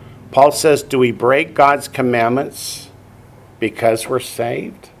 Paul says, do we break God's commandments because we're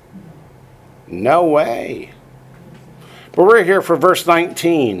saved? No way. But we're here for verse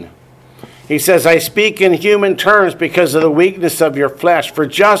 19. He says, I speak in human terms because of the weakness of your flesh. For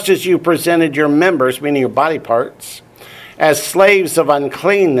just as you presented your members, meaning your body parts, as slaves of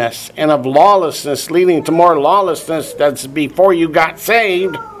uncleanness and of lawlessness, leading to more lawlessness, that's before you got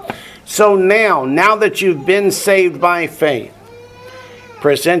saved. So now that you've been saved by faith,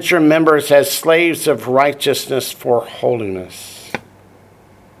 present your members as slaves of righteousness for holiness.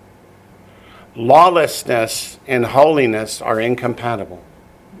 Lawlessness and holiness are incompatible.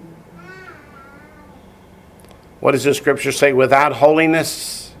 What does the scripture say? Without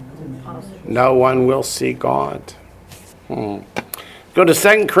holiness, no one will see God. Go to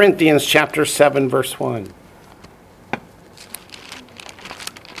 2 Corinthians chapter 7, verse 1.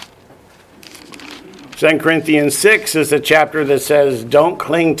 2 Corinthians 6 is a chapter that says, don't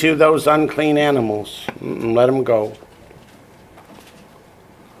cling to those unclean animals. Let them go.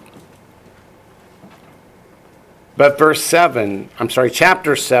 But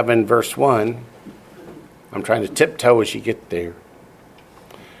chapter 7, verse 1, I'm trying to tiptoe as you get there.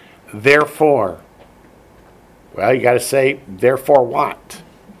 Therefore, well, you got to say, therefore what?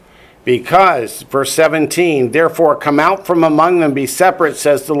 Because, verse 17, therefore come out from among them, be separate,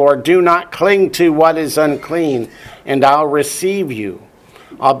 says the Lord. Do not cling to what is unclean, and I'll receive you.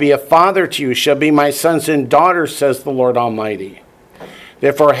 I'll be a father to you, shall be my sons and daughters, says the Lord Almighty.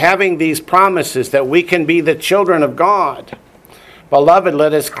 Therefore, having these promises that we can be the children of God, beloved,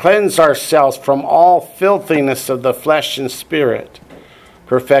 let us cleanse ourselves from all filthiness of the flesh and spirit,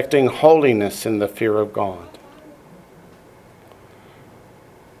 perfecting holiness in the fear of God.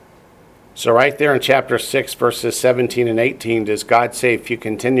 So right there in chapter 6, verses 17 and 18, does God say, if you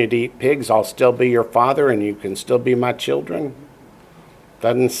continue to eat pigs, I'll still be your father and you can still be my children?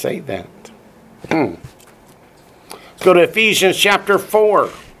 Doesn't say that. Let's go to Ephesians chapter 4.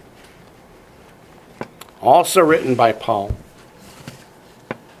 Also written by Paul.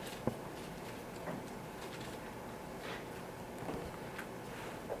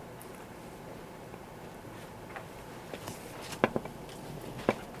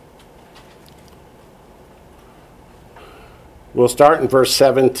 We'll start in verse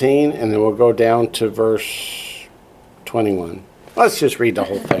 17 and then we'll go down to verse 21. Let's just read the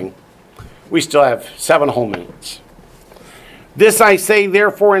whole thing. We still have 7 whole minutes. This I say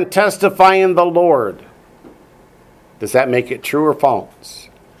therefore and testify in the Lord. Does that make it true or false?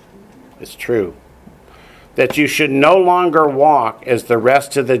 It's true. That you should no longer walk as the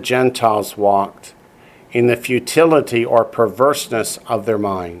rest of the Gentiles walked, in the futility or perverseness of their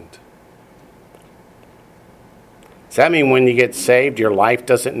mind. Does that mean when you get saved, your life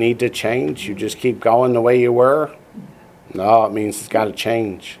doesn't need to change? You just keep going the way you were? No, it means it's got to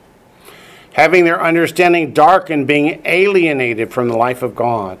change. Having their understanding darkened, being alienated from the life of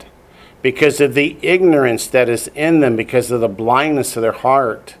God, because of the ignorance that is in them, because of the blindness of their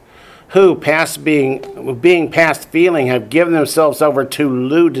heart, who, being past feeling, have given themselves over to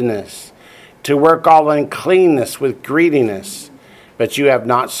lewdness, to work all uncleanness with greediness. But you have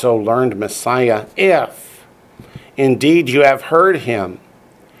not so learned Messiah, if indeed you have heard him,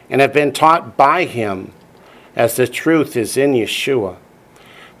 and have been taught by him, as the truth is in Yeshua,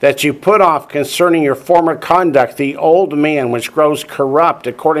 that you put off concerning your former conduct the old man which grows corrupt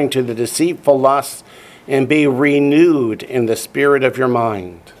according to the deceitful lusts, and be renewed in the spirit of your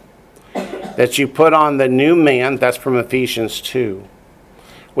mind. That you put on the new man, that's from Ephesians 2,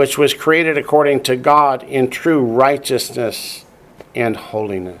 which was created according to God in true righteousness and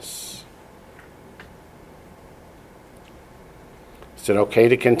holiness. Is it okay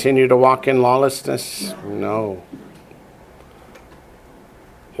to continue to walk in lawlessness? No.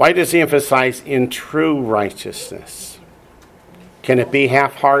 Why does he emphasize in true righteousness? Can it be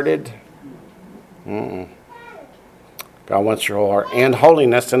half-hearted? God wants your whole heart. And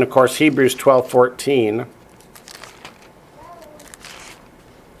holiness. And of course, Hebrews 12:14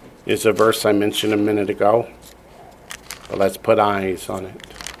 is a verse I mentioned a minute ago. But let's put eyes on it.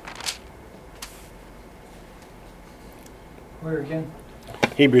 Where again?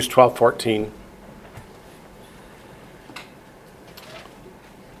 Hebrews 12:14.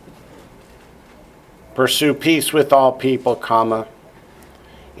 Pursue peace with all people, comma,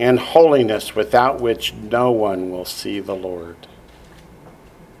 and holiness, without which no one will see the Lord.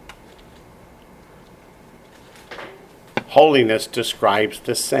 Holiness describes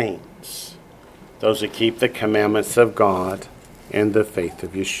the saints, those who keep the commandments of God and the faith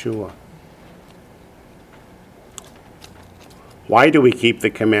of Yeshua. Why do we keep the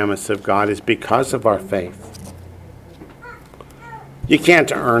commandments of God? Is because of our faith. You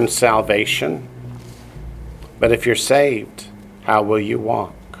can't earn salvation. But if you're saved, how will you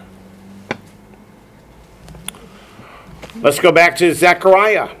walk? Let's go back to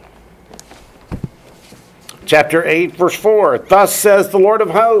Zechariah. Chapter 8, verse 4. Thus says the Lord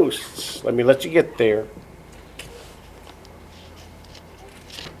of hosts. Let you get there.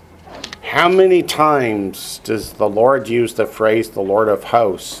 How many times does the Lord use the phrase the Lord of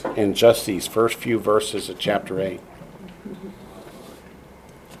hosts in just these first few verses of chapter 8?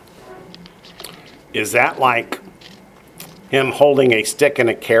 Is that like him holding a stick and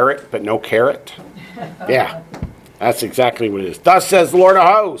a carrot, but no carrot? Yeah, that's exactly what it is. Thus says the Lord of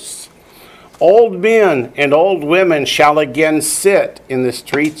hosts, old men and old women shall again sit in the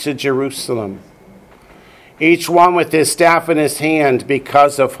streets of Jerusalem, each one with his staff in his hand,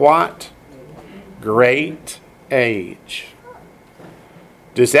 because of what? Great age.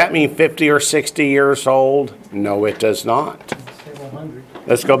 Does that mean 50 or 60 years old? No, it does not. Several hundred.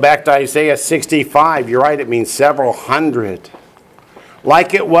 Let's go back to Isaiah 65. You're right, it means several hundred.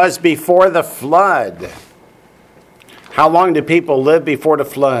 Like it was before the flood. How long did people live before the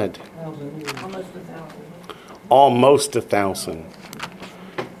flood? Almost 1,000.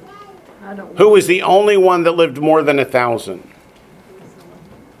 Who was the only one that lived more than 1,000?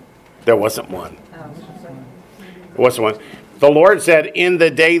 There wasn't one. There wasn't one. The Lord said, in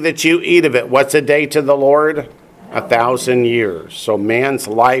the day that you eat of it, what's a day to the Lord? 1,000 years. So man's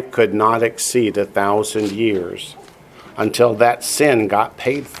life could not exceed 1,000 years until that sin got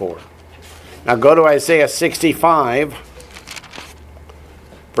paid for. Now go to Isaiah 65,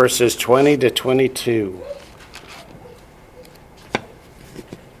 verses 20 to 22.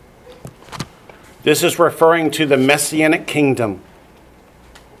 This is referring to the Messianic kingdom.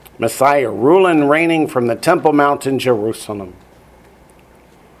 Messiah ruling and reigning from the Temple Mount in Jerusalem.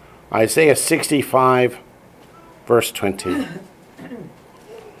 Isaiah 65, verse 20.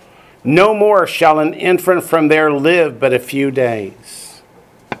 No more shall an infant from there live but a few days,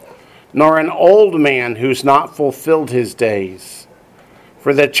 nor an old man who's not fulfilled his days.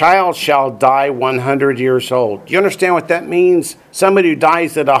 For the child shall die 100 years old. Do you understand what that means? Somebody who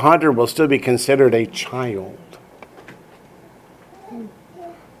dies at 100 will still be considered a child.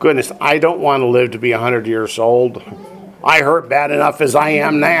 Goodness, I don't want to live to be 100 years old. I hurt bad enough as I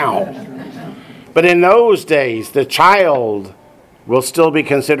am now. But in those days, the child will still be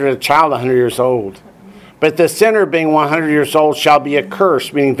considered a child 100 years old. But the sinner being 100 years old shall be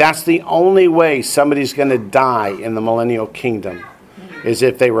accursed, meaning that's the only way somebody's going to die in the millennial kingdom, is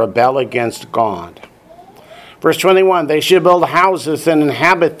if they rebel against God. Verse 21, they shall build houses and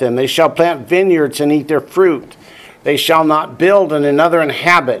inhabit them. They shall plant vineyards and eat their fruit. They shall not build and another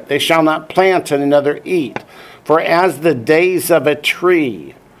inhabit. They shall not plant and another eat. For as the days of a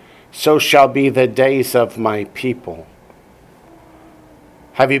tree, so shall be the days of my people.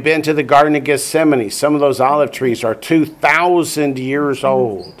 Have you been to the Garden of Gethsemane? Some of those olive trees are 2,000 years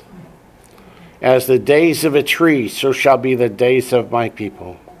old. As the days of a tree, so shall be the days of my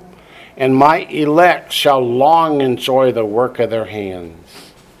people. And my elect shall long enjoy the work of their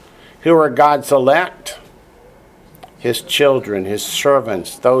hands. Who are God's elect? His children, his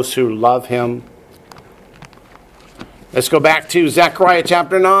servants, those who love him. Let's go back to Zechariah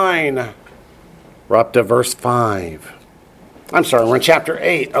chapter 9. We're up to verse 5. I'm sorry, we're in chapter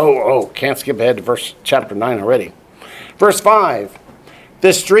 8. Can't skip ahead to chapter 9 already. Verse 5.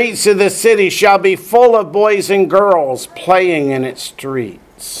 The streets of the city shall be full of boys and girls playing in its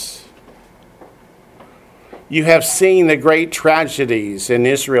streets. You have seen the great tragedies in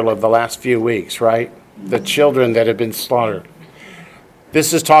Israel of the last few weeks, right? The children that have been slaughtered.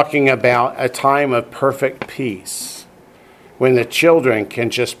 This is talking about a time of perfect peace when the children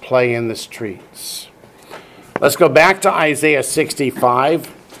can just play in the streets. Let's go back to Isaiah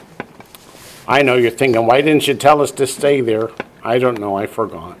 65. I know you're thinking, why didn't you tell us to stay there? I don't know, I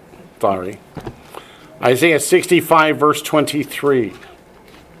forgot. Sorry. Isaiah 65, verse 23.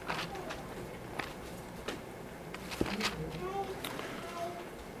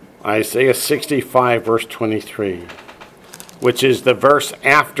 Isaiah 65, verse 23, which is the verse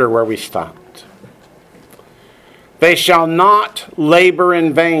after where we stopped. They shall not labor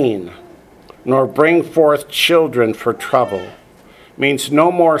in vain, nor bring forth children for trouble. Means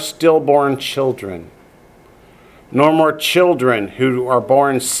no more stillborn children. No more children who are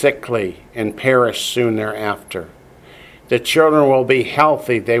born sickly and perish soon thereafter. The children will be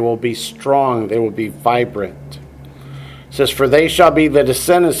healthy, they will be strong, they will be vibrant. It says, for they shall be the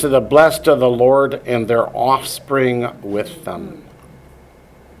descendants of the blessed of the Lord, and their offspring with them.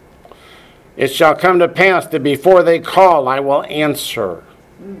 It shall come to pass that before they call, I will answer.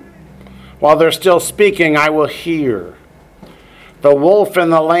 While they're still speaking, I will hear. The wolf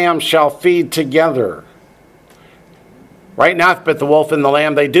and the lamb shall feed together. Right now, but the wolf and the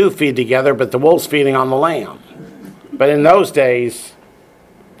lamb, they do feed together, but the wolf's feeding on the lamb. But in those days,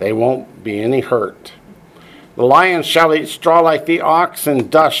 they won't be any hurt. The lion shall eat straw like the ox,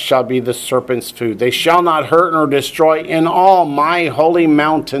 and dust shall be the serpent's food. They shall not hurt nor destroy in all my holy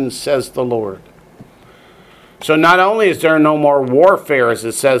mountains, says the Lord. So not only is there no more warfare, as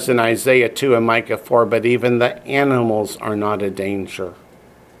it says in Isaiah 2 and Micah 4, but even the animals are not a danger.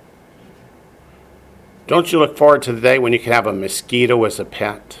 Don't you look forward to the day when you can have a mosquito as a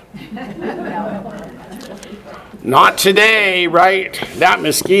pet? Not today, right? That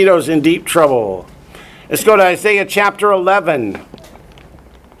mosquito's in deep trouble. Let's go to Isaiah chapter 11.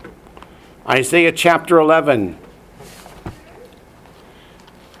 Isaiah chapter 11.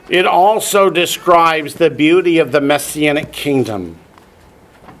 It also describes the beauty of the Messianic kingdom.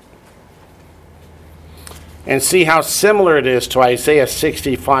 And see how similar it is to Isaiah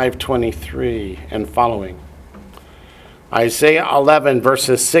 65:23 and following. Isaiah 11,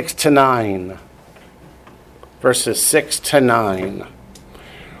 verses 6 to 9. Verses 6 to 9.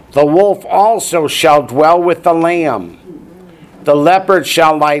 The wolf also shall dwell with the lamb. The leopard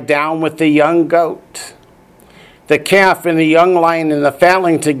shall lie down with the young goat. The calf and the young lion and the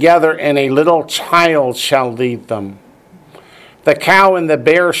fatling together, and a little child shall lead them. The cow and the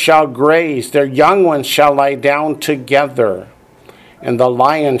bear shall graze. Their young ones shall lie down together. And the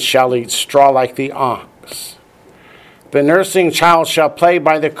lion shall eat straw like the ox. The nursing child shall play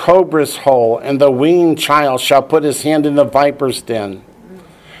by the cobra's hole, and the weaned child shall put his hand in the viper's den.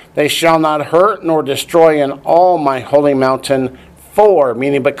 They shall not hurt nor destroy in all my holy mountain, for,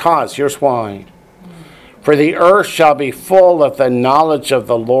 meaning because, here's why. For the earth shall be full of the knowledge of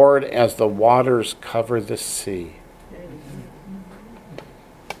the Lord as the waters cover the sea.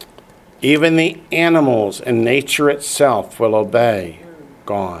 Even the animals and nature itself will obey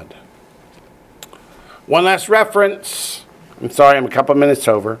God. One last reference. I'm sorry, I'm a couple minutes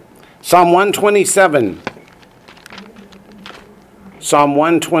over. Psalm 127. Psalm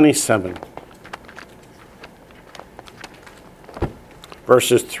 127.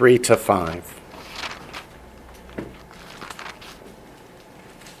 Verses 3 to 5.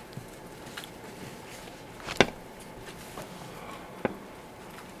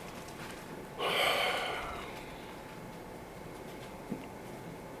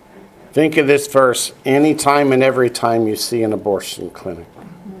 Think of this verse anytime and every time you see an abortion clinic.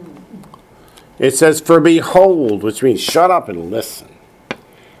 It says, "For behold," which means shut up and listen.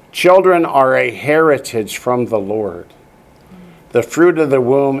 "Children are a heritage from the Lord. The fruit of the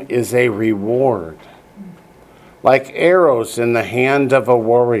womb is a reward. Like arrows in the hand of a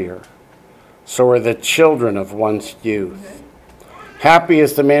warrior, so are the children of one's youth. Happy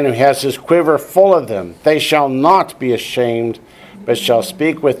is the man who has his quiver full of them. They shall not be ashamed, but shall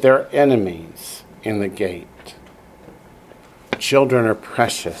speak with their enemies in the gate." Children are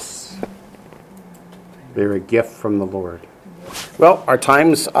precious. They're a gift from the Lord. Well, our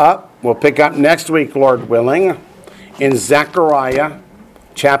time's up. We'll pick up next week, Lord willing, in Zechariah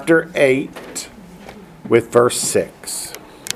chapter 8 with verse 6.